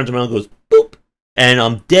 he just turns around and goes, boop, and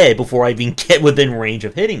I'm dead before I even get within range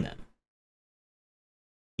of hitting them.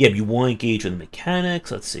 Yeah, you want to engage with the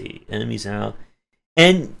mechanics. Let's see, enemies out.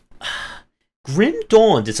 And Grim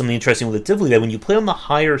Dawn did something interesting with the difficulty that when you play on the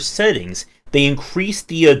higher settings, they increase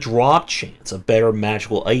the drop chance of better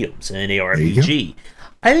magical items in an ARPG.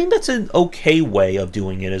 I think that's an okay way of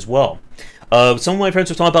doing it as well. Some of my friends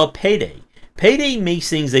were talking about Payday. Payday makes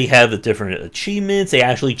things, they have the different achievements, they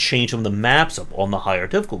actually change some of the maps up on the higher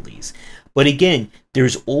difficulties. But again,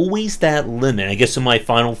 there's always that limit. I guess to my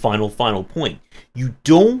final point. You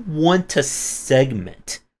don't want to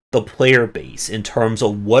segment the player base in terms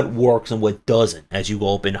of what works and what doesn't as you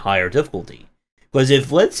go up in higher difficulty. Because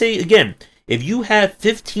if, let's say, again, if you have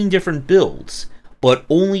 15 different builds, but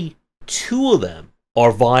only 2 of them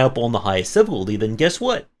are viable on the highest difficulty, then guess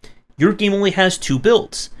what? Your game only has 2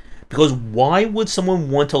 builds. Because why would someone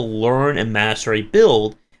want to learn and master a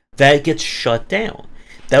build that gets shut down?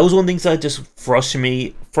 That was one of the things that just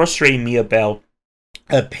frustrated me about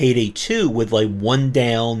Payday 2 with like 1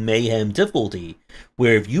 down mayhem difficulty,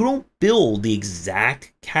 where if you don't build the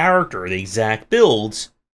exact character, the exact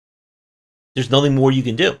builds, there's nothing more you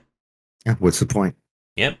can do. Yeah, what's the point?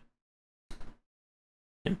 Yep.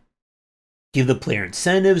 Give the player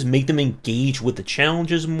incentives, make them engage with the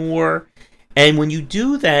challenges more. And when you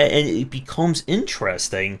do that and it becomes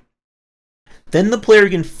interesting, then the player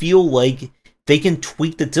can feel like they can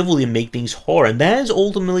tweak the difficulty and make things hard. And that is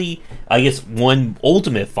ultimately, I guess, one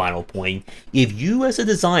ultimate final point. If you as a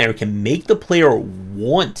designer can make the player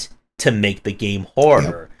want to make the game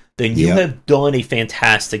harder, then you have done a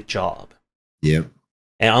fantastic job. Yep.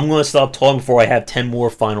 And I'm going to stop talking before I have 10 more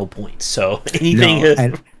final points. So anything...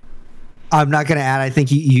 No, I'm not going to add. I think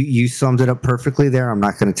you summed it up perfectly there. I'm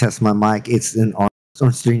not going to test my mic. It's in on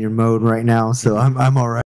streamer mode right now, so I'm all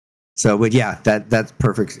right. So, but yeah, that's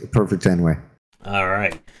perfect anyway. All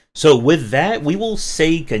right. So with that, we will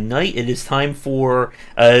say goodnight. It is time for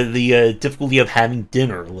the difficulty of having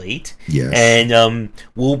dinner late. Yes. And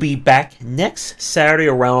we'll be back next Saturday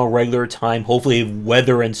around our regular time, hopefully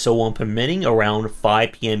weather and so on permitting, around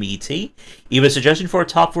 5 p.m. ET. If you have a suggestion for a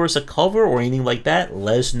topic for us to cover or anything like that,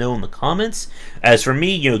 let us know in the comments. As for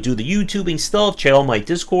me, do the YouTubing stuff, check out my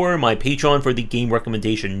Discord, my Patreon for the game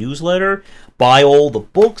recommendation newsletter. Buy all the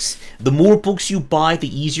books. The more books you buy,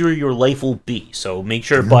 the easier your life will be. So make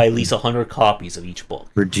sure to buy at least 100 copies of each book.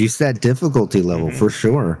 Reduce that difficulty level for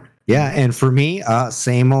sure. Yeah, and for me,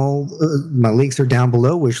 same old. My links are down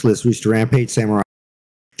below. Wishlist, Rooster Rampage, Samurai.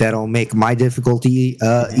 That'll make my difficulty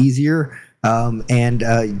easier.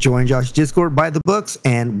 And join Josh's Discord, buy the books,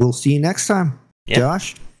 and we'll see you next time. Yep.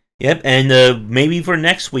 Josh? Yep, and maybe for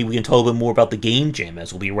next week we can talk a bit more about the game jam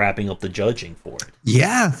as we'll be wrapping up the judging for it.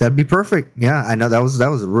 Yeah, that'd be perfect. Yeah, I know that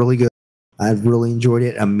was really good. I've really enjoyed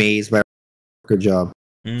it. Amazed by good job.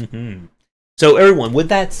 So everyone, with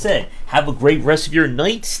that said, have a great rest of your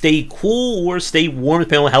night. Stay cool or stay warm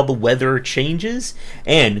depending on how the weather changes.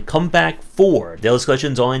 And come back for daily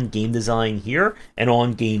discussions on game design here and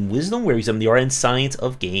on Game Wisdom, where we examine the art and science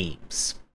of games.